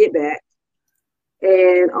can't get back.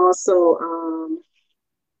 And also,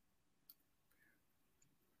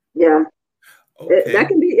 yeah, Okay. it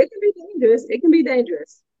can be dangerous. It can be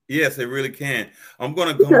dangerous. Yes, it really can. I'm going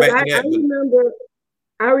to come Because back to that.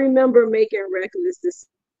 I remember making reckless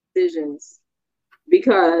decisions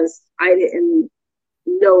because I didn't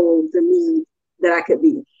know the me that I could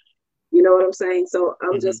be. You know what I'm saying? So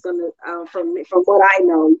I'm just gonna from what I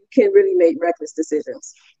know, you can really make reckless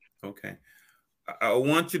decisions. Okay. I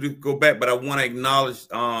want you to go back, but I want to acknowledge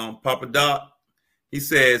Papa Doc. He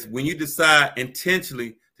says, when you decide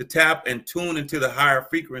intentionally to tap and tune into the higher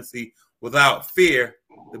frequency without fear,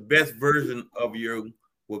 the best version of you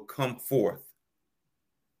will come forth.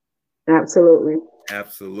 Absolutely.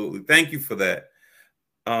 Absolutely. Thank you for that.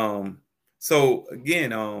 So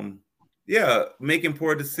again, yeah, making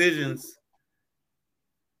poor decisions,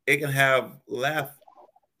 it can have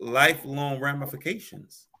lifelong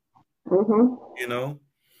ramifications. You know,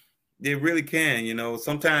 they really can. You know,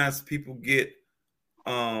 sometimes people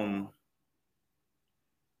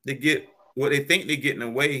they get what they think they're getting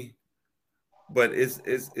away, but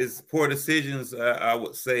it's poor decisions. I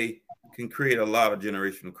would say can create a lot of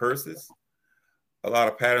generational curses, a lot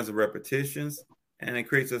of patterns of repetitions, and it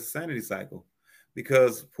creates a sanity cycle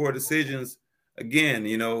because poor decisions, again,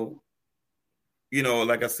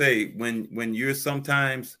 like I say, when you're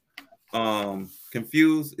sometimes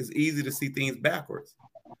confused, it's easy to see things backwards.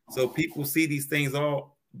 So people see these things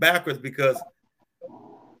all backwards because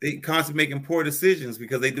they constantly making poor decisions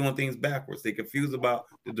because they're doing things backwards. They're confused about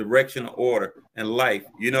the direction of order and life.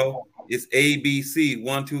 It's A, B, C,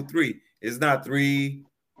 1, 2, 3. It's not 3,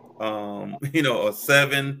 or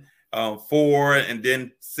 7, 4, and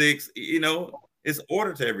then 6. It's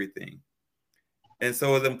order to everything. And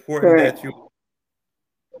so it's important that you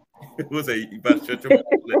was you about to shut your mouth.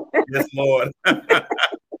 Yes, Lord.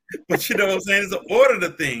 But you know what I'm saying? It's an order to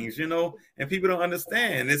things, and people don't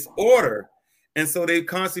understand. It's order. And so they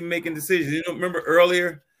constantly making decisions. Remember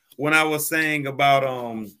earlier when I was saying about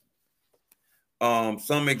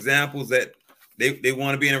some examples that they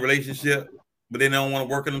want to be in a relationship, but they don't want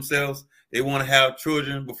to work on themselves. They want to have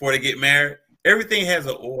children before they get married. Everything has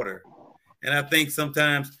an order. And I think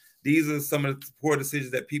sometimes these are some of the poor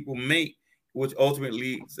decisions that people make, which ultimately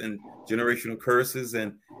leads in generational curses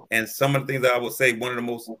and some of the things that I would say one of the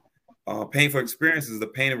most painful experiences is the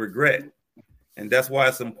pain of regret. And that's why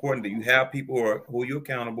it's important that you have people who hold you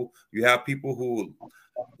accountable. You have people who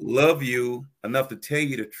love you enough to tell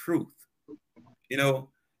you the truth.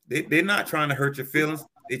 They're not trying to hurt your feelings.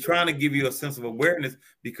 They're trying to give you a sense of awareness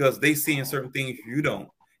because they see in certain things you don't.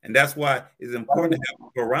 And that's why it's important to have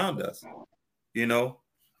people around us.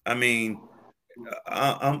 I mean,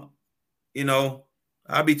 I'll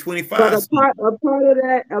be 25. But a part of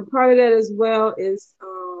that as well is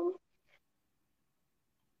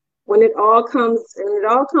when it all comes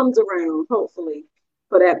around, hopefully,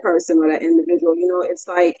 for that person or that individual, it's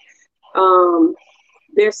like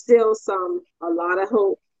there's still a lot of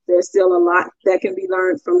hope. There's still a lot that can be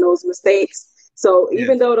learned from those mistakes. So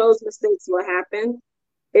even though those mistakes will happen,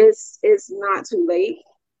 it's not too late.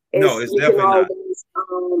 It's definitely not.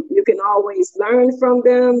 You can always learn from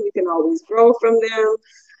them. You can always grow from them.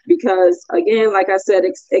 Because again, like I said,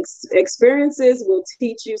 experiences will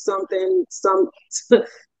teach you something.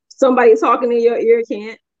 Somebody talking in your ear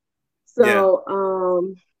can't. So,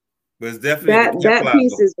 but it's definitely that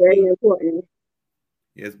piece is very important.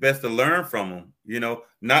 It's best to learn from them.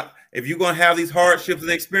 Not if you're going to have these hardships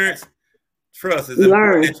and experience. Trust is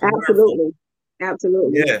learn. Absolutely.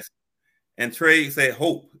 Absolutely. Yes. And Trey say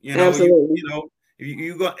hope. Absolutely.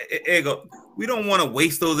 You go. We don't want to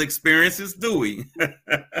waste those experiences, do we?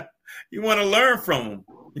 You want to learn from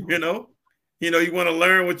them. You want to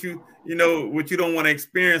learn what you don't want to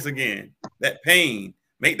experience again. That pain.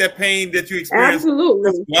 Make that pain that you experience.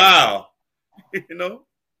 Absolutely. Wow.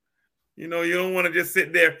 You don't want to just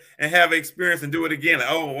sit there and have an experience and do it again. Like,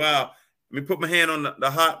 oh wow, let me put my hand on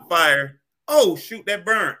the hot fire. Oh shoot, that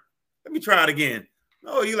burnt. Let me try it again.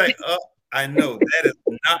 No, you like, I know that is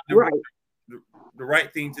not the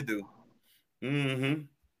right thing to do.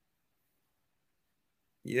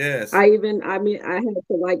 Yes. I mean, I had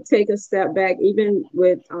to like take a step back, even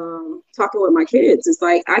with talking with my kids. It's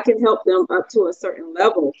like I can help them up to a certain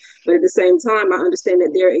level, but at the same time, I understand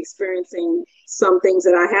that they're experiencing some things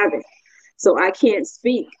that I haven't. So I can't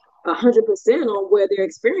speak 100% on where their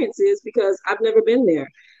experience is because I've never been there.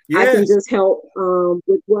 I can Yes. just help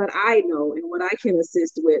with what I know and what I can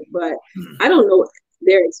assist with, but I don't know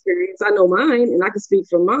their experience. I know mine, and I can speak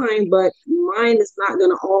for mine, but mine is not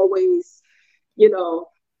going to always, you know,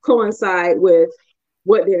 coincide with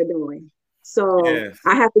what they're doing. So Yes.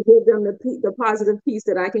 I have to give them the positive piece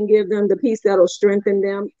that I can give them, the piece that'll strengthen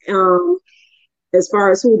them as far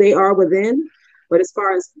as who they are within. But as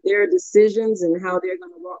far as their decisions and how they're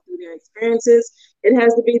going to walk through their experiences, it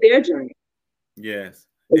has to be their journey. Yes.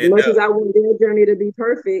 As It much as does. I want their journey to be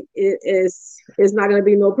perfect, it's not going to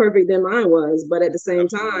be no perfect than mine was. But at the same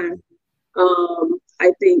time, Absolutely.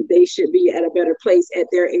 I think they should be at a better place at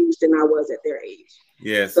their age than I was at their age.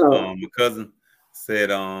 Yes. So My cousin said,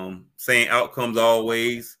 same outcomes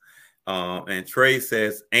always. And Trey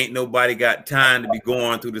says, ain't nobody got time to be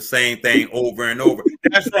going through the same thing over and over.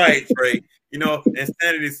 That's right, Trey. You know,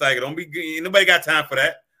 insanity cycle. Don't be, ain't nobody got time for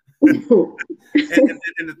that. And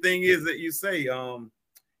the thing is that you say,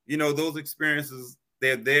 you know, those experiences,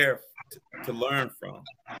 they're there to learn from,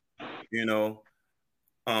 you know.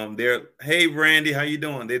 They're, hey Randy, how you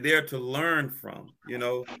doing? They're there to learn from, you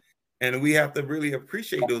know, and we have to really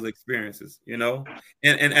appreciate those experiences, you know.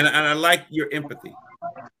 And I like your empathy,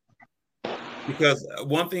 because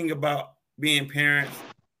one thing about being parents,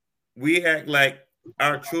 we act like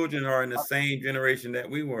our children are in the same generation that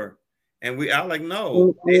we were. And we are like,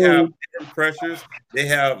 no, they have mm-mm. different pressures. They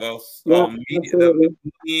have Yep, media, the absolutely.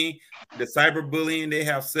 bullying, the cyberbullying. They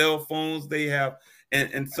have cell phones. They have,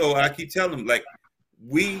 and so I keep telling them, like,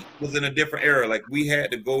 we was in a different era. Like, we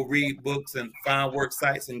had to go read books and find work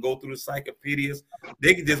sites and go through the encyclopedias.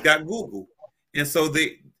 They just got Google, and so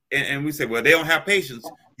and we said, well, they don't have patience.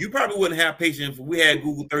 You probably wouldn't have patience if we had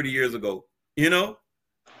Google 30 years ago. You know,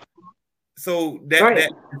 so Right.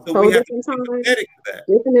 so we Whole have to different be time, empathetic to that.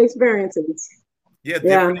 different experiences. Yeah,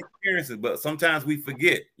 Yeah, different experiences, but sometimes we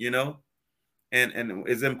forget, you know. And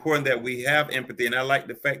it's important that we have empathy. And I like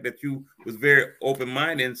the fact that you was very open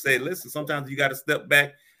minded and say, listen, sometimes you got to step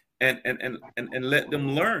back and let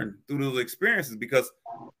them learn through those experiences, because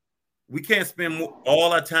we can't spend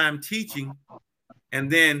all our time teaching, and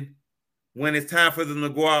then when it's time for them to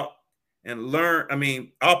go out and learn, I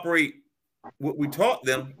mean, operate what we taught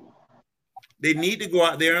them, they need to go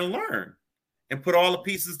out there and learn and put all the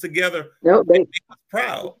pieces together nope, and they make us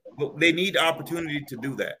proud. But they need the opportunity to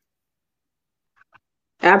do that.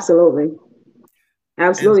 absolutely, And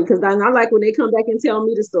absolutely. Because I like when they come back and tell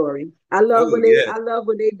me the story. oh yes, I love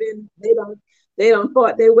when they don't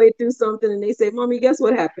fought their way through something and they say, "Mommy, guess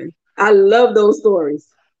what happened?" I love those stories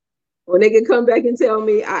when they can come back and tell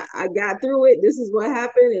me, I got through it. This is what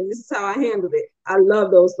happened, and this is how I handled it. I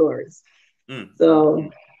love those stories. mm, mm, So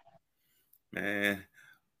man.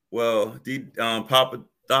 Well, Papa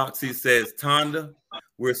Doxy says, Tonda,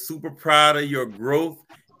 we're super proud of your growth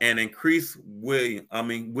and increased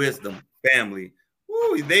wisdom, family.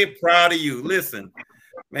 Woo, they proud of you. Listen,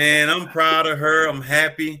 man, I'm proud of her. I'm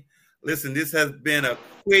happy. Listen, this has been a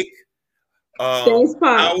quick thanks,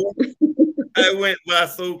 Pop. hour. I went by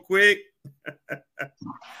so quick.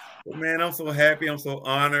 Well, man, I'm so happy. I'm so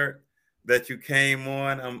honored that you came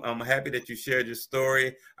on. I'm happy that you shared your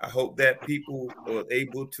story. I hope that people are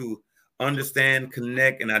able to understand,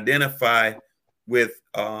 connect, and identify with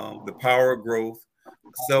the power of growth,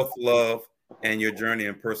 self-love, and your journey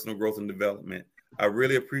in personal growth and development. I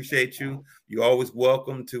really appreciate you. You're always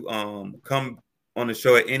welcome to come on the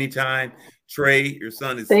show at any time. Trey, your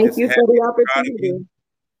son Thank is you happy for the and proud of you.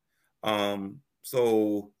 opportunity.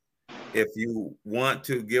 So if you want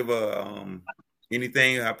to give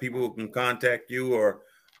anything, how people can contact you,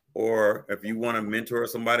 or if you want to mentor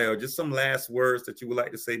somebody, or just some last words that you would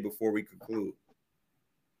like to say before we conclude.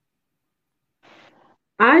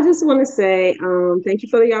 I just want to say thank you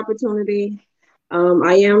for the opportunity. I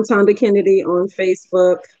am Tonda Kennedy on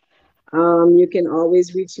Facebook. You can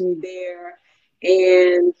always reach me there.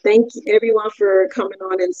 And thank you everyone for coming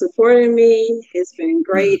on and supporting me. It's been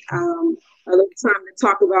great. I look time to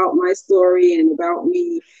talk about my story and about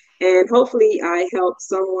me. And hopefully I helped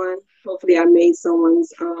someone. Hopefully I made someone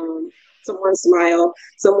smile,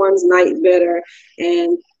 someone's night better,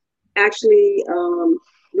 and actually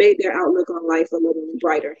made their outlook on life a little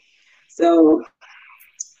brighter. So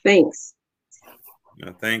thanks.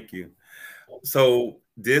 Thank you. So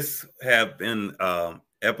this have been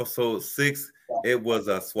episode 6. It was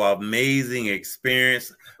a amazing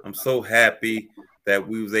experience. I'm so happy. that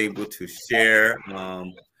we was able to share.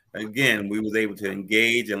 Again, we was able to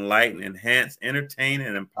engage, enlighten, enhance, entertain,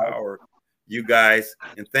 and empower you guys.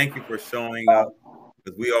 And thank you for showing up,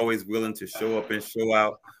 because we always willing to show up and show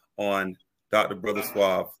out on Dr. Brother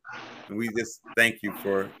Suave. And we just thank you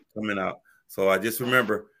for coming out. So I just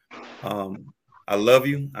remember, I love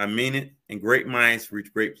you. I mean it. And great minds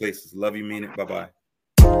reach great places. Love you, mean it. Bye-bye.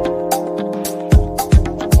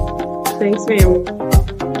 Thanks, family.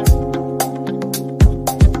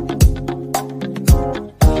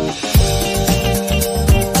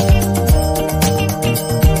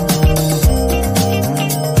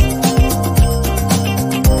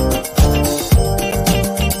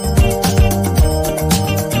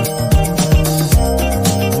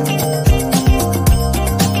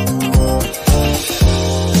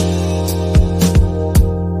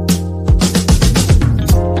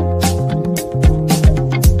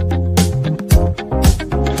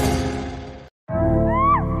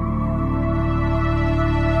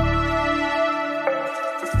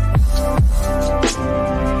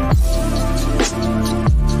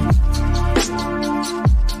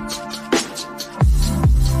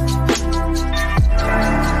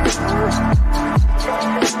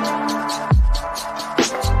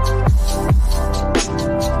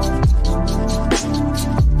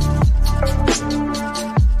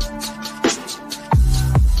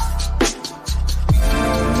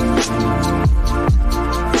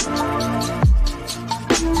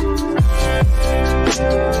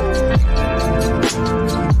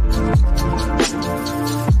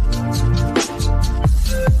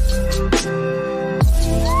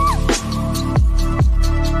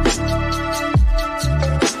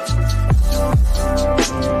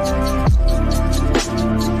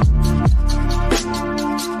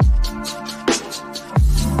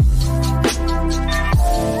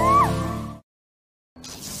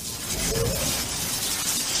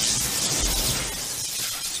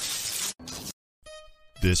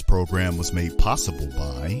 This program was made possible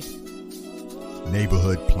by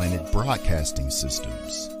Neighborhood Planet Broadcasting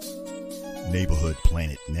Systems, Neighborhood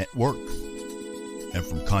Planet Network, and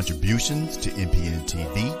from contributions to NPN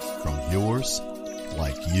TV from viewers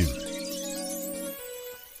like you.